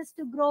business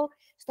to grow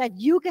so that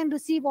you can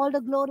receive all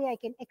the glory. I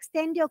can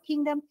extend your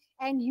kingdom,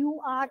 and you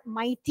are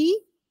mighty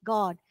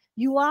God.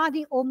 You are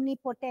the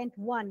omnipotent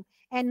one,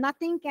 and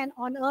nothing can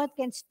on earth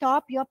can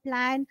stop your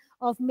plan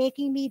of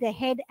making me the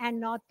head and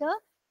not the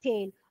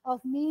tail, of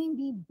me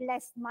being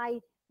blessed,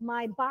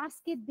 my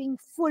basket being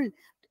full,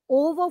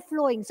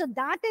 overflowing. So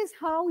that is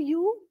how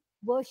you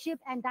worship,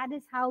 and that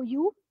is how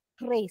you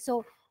pray.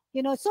 So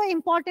so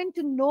important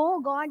to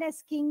know God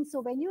as king.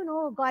 So when you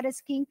know God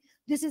as king,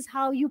 this is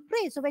how you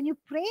pray. So when you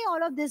pray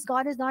all of this,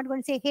 God is not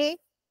going to say, hey,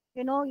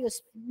 you're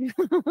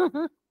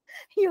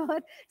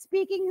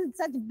speaking in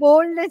such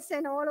boldness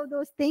and all of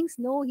those things.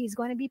 No, he's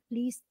going to be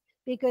pleased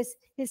because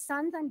his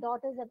sons and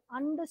daughters have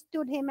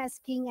understood him as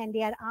king, and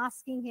they are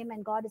asking him,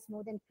 and God is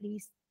more than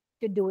pleased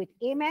to do it.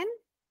 Amen.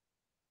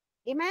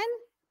 Amen.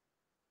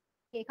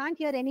 I can't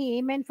hear any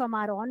amen from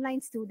our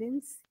online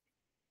students.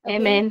 Okay.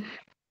 Amen.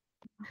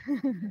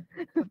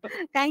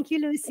 Thank you,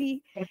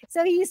 Lucy.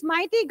 So he is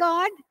mighty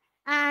God,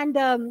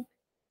 and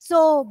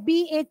so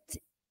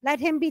let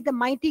him be the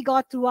mighty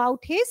God throughout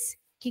his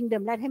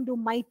kingdom. Let him do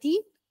mighty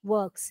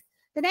works.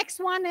 The next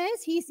one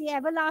is he's the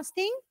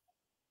everlasting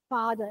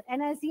Father.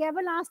 And as the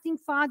everlasting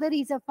Father,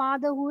 he's a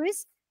Father who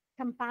is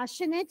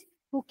compassionate,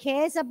 who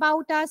cares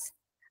about us.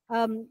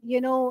 Um,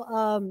 you know,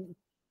 um,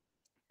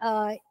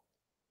 uh,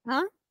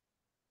 huh?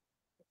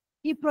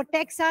 He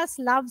protects us,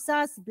 loves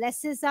us,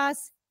 blesses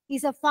us.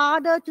 He's a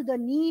father to the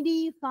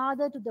needy,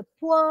 father to the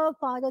poor,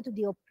 father to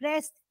the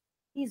oppressed.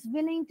 He's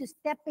willing to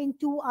step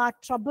into our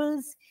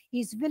troubles.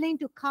 He's willing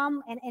to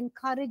come and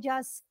encourage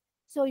us.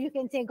 So you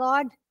can say,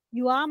 God,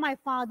 you are my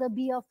father.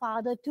 Be a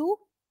father to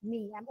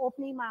me. I'm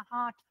opening my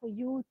heart for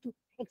you to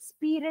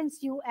experience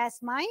you as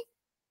my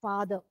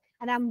father.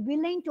 And I'm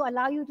willing to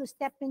allow you to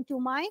step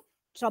into my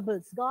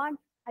troubles. God,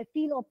 I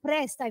feel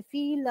oppressed. I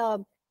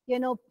feel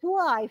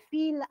poor, I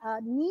feel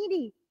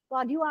needy.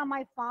 God, you are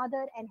my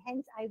father, and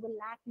hence I will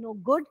lack no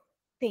good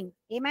thing.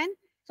 Amen.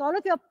 So all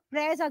of your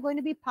prayers are going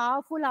to be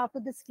powerful after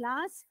this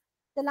class.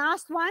 The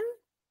last one,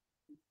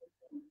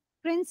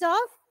 Prince of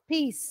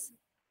Peace.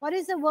 What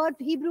is the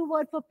Hebrew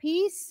word for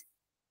peace?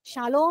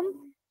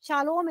 Shalom.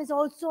 Shalom is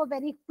also a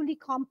very fully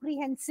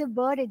comprehensive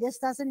word. It just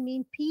doesn't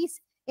mean peace.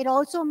 It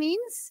also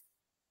means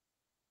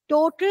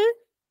total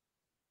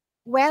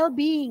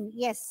well-being.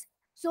 Yes.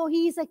 So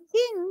he is a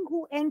king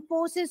who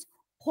enforces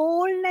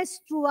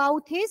wholeness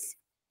throughout his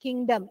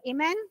kingdom.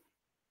 Amen.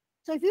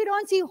 So if you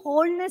don't see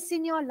wholeness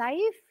in your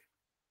life,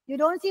 you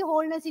don't see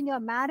wholeness in your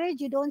marriage,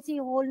 you don't see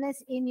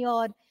wholeness in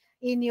your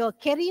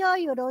career,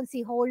 you don't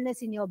see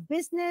wholeness in your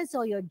business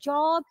or your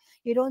job,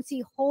 you don't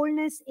see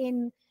wholeness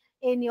in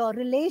your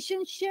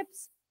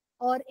relationships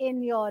or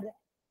in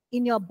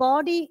your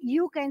body,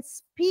 you can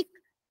speak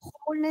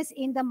wholeness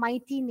in the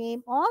mighty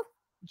name of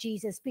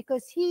Jesus,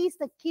 because he is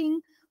the king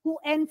who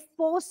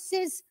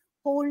enforces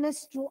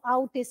wholeness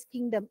throughout his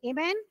kingdom.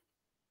 Amen.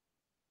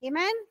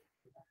 Amen.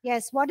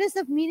 Yes. What is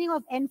the meaning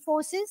of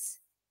enforces?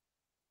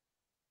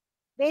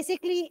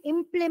 Basically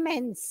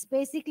implements,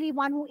 basically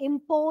one who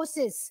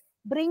imposes,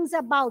 brings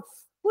about,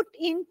 put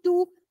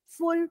into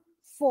full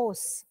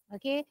force.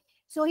 Okay.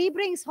 So he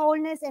brings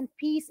wholeness and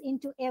peace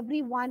into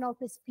every one of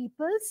his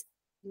people's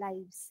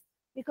lives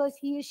because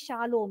he is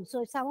shalom.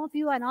 So if some of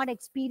you are not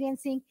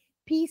experiencing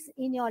peace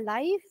in your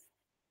life,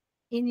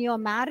 in your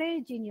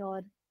marriage, in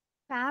your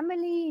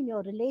family, in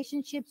your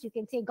relationships, you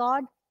can say,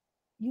 God,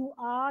 you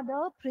are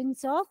the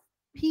Prince of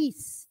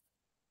Peace.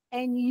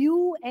 and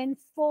you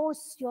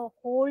enforce your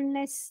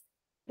wholeness,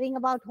 bring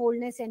about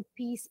wholeness and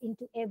peace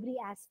into every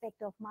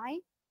aspect of my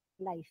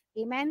life.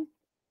 Amen.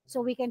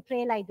 So we can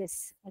pray like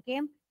this. Okay.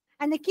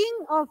 And the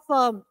king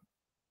of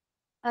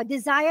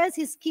desires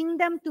his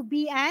kingdom to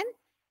be an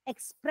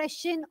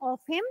expression of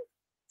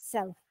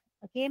himself.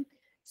 Okay.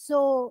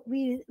 So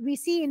we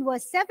see in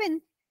verse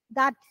 7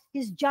 that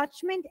his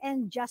judgment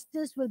and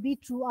justice will be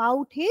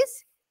throughout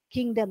his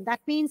kingdom. That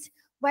means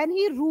when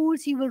he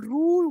rules, he will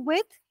rule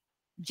with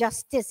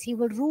justice. He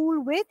will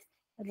rule with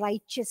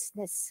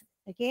righteousness.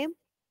 Okay.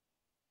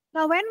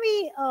 Now, when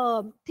we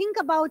think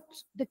about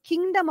the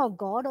kingdom of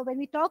God, or when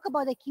we talk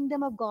about the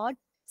kingdom of God,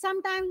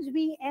 sometimes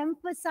we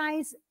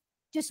emphasize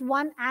just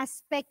one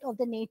aspect of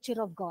the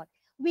nature of God.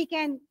 We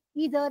can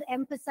either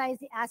emphasize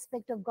the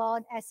aspect of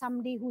God as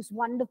somebody who's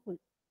wonderful,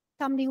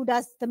 somebody who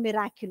does the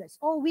miraculous,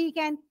 or we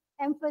can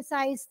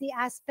emphasize the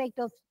aspect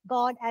of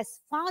God as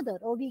Father,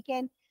 or we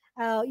can,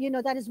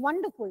 that is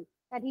wonderful,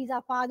 that He's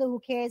our Father who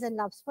cares and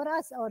loves for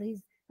us, or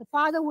He's the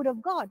fatherhood of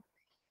God.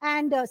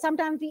 And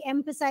sometimes we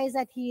emphasize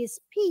that he is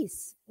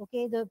peace,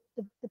 okay, the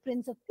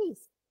Prince of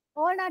Peace.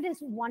 All that is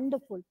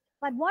wonderful.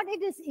 But what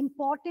it is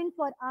important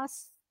for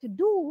us to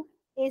do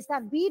is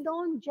that we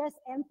don't just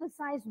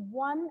emphasize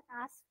one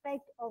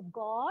aspect of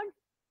God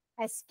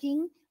as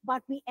king,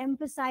 but we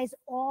emphasize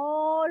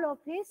all of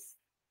his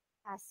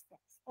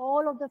aspects,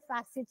 all of the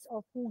facets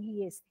of who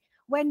he is.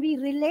 When we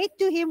relate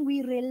to him,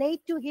 we relate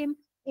to him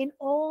in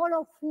all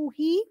of who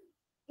he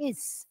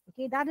is.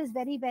 Okay, that is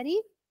very, very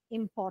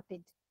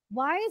important.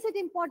 Why is it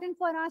important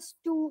for us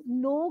to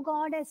know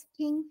God as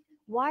king?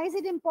 Why is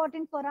it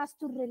important for us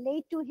to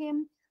relate to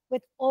him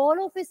with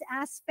all of his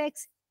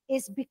aspects?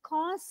 Is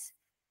because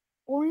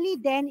only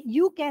then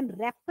you can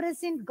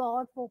represent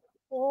God for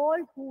all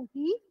who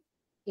he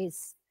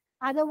is.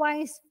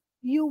 Otherwise,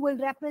 you will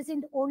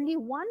represent only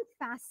one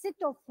facet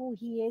of who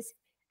he is,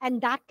 and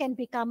that can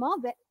become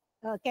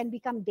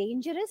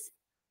dangerous.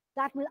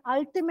 That will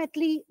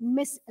ultimately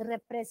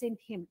misrepresent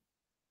him.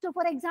 So,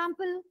 for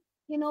example,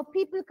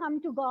 people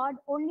come to God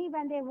only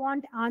when they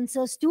want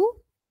answers to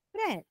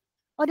prayer,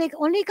 or they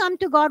only come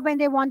to God when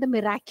they want the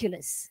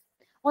miraculous,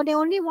 or they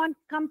only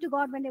come to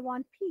God when they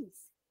want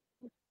peace.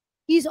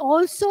 He's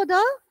also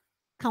the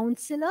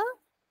counselor.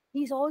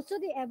 He's also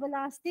the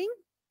everlasting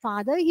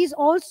Father. He's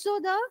also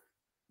the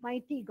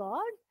mighty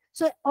God.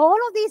 So all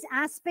of these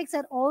aspects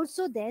are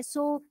also there.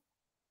 So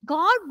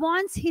God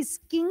wants his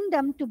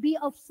kingdom to be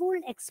a full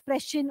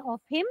expression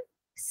of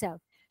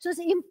himself. So it's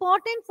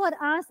important for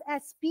us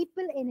as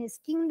people in his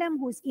kingdom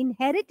who's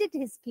inherited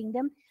his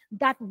kingdom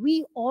that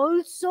we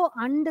also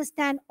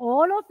understand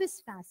all of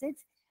his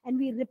facets and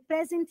we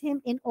represent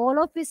him in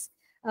all of his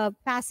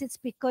facets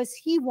because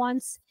he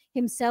wants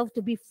himself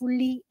to be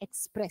fully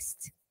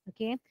expressed.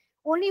 Okay.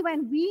 Only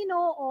when we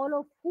know all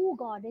of who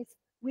God is,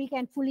 we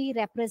can fully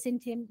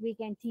represent him. We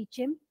can teach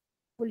him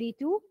fully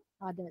to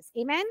others.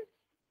 Amen.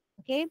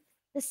 Okay.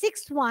 The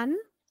sixth one,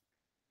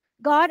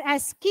 God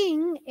as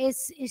king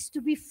is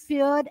to be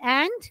feared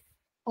and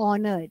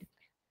honored.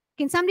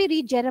 Can somebody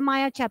read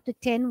Jeremiah chapter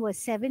 10 verse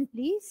 7,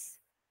 please?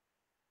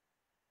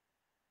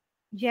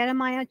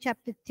 Jeremiah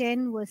chapter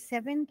 10 verse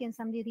 7. Can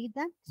somebody read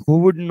that? Who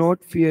would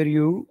not fear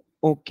you,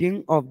 O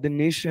King of the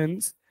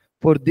nations?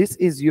 For this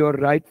is your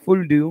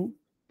rightful due.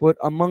 For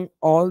among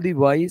all the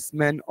wise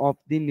men of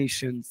the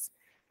nations,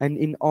 and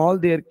in all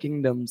their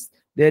kingdoms,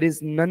 there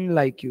is none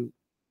like you.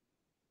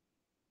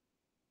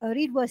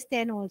 Read verse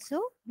 10 also.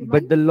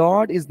 But the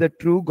Lord is the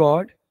true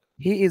God.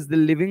 He is the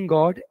living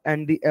God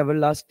and the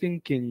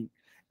everlasting King.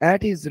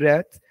 At his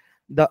wrath,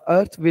 the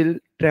earth will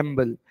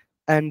tremble,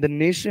 and the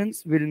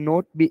nations will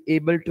not be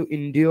able to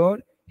endure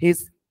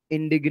his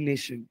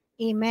indignation.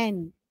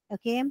 Amen.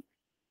 Okay.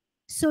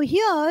 So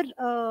here,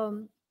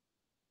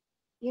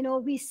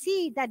 we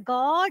see that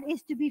God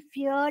is to be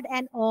feared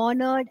and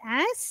honored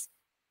as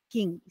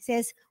king. It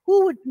says,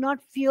 who would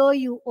not fear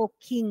you, O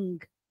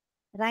king?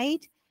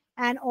 Right?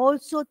 And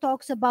also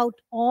talks about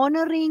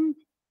honoring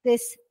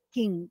this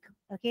king.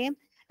 Okay.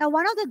 Now,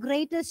 one of the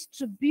greatest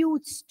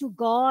tributes to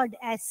God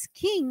as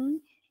king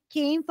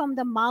came from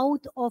the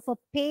mouth of a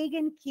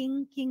pagan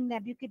king, King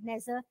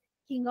Nebuchadnezzar,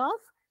 king of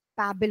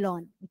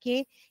Babylon.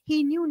 Okay.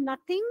 He knew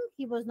nothing.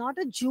 He was not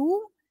a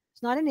Jew.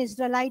 He's not an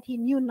Israelite. He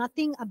knew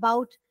nothing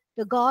about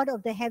the God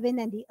of the heaven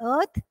and the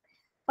earth.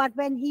 But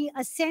when he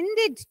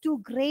ascended to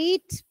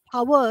great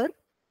power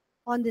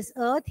on this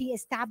earth, he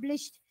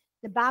established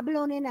the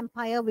Babylonian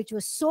Empire, which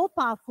was so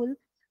powerful,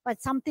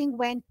 but something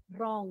went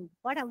wrong.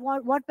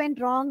 What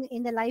went wrong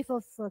in the life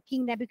of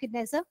King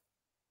Nebuchadnezzar?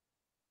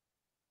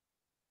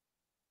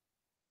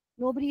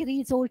 Nobody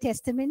reads Old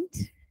Testament.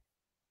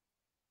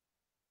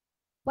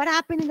 What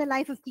happened in the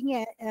life of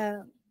King?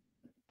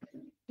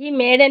 He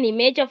made an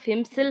image of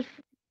himself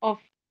of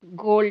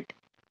gold,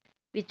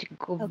 which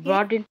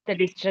brought into the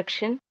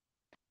destruction.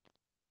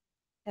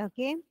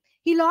 Okay.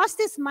 He lost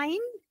his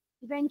mind.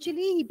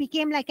 Eventually, he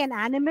became like an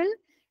animal.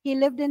 He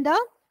lived in the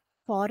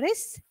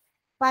forest.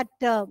 But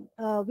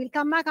we'll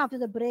come back after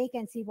the break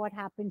and see what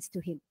happens to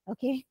him.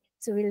 Okay.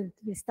 So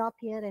we'll stop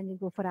here and we'll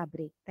go for our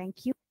break.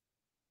 Thank you.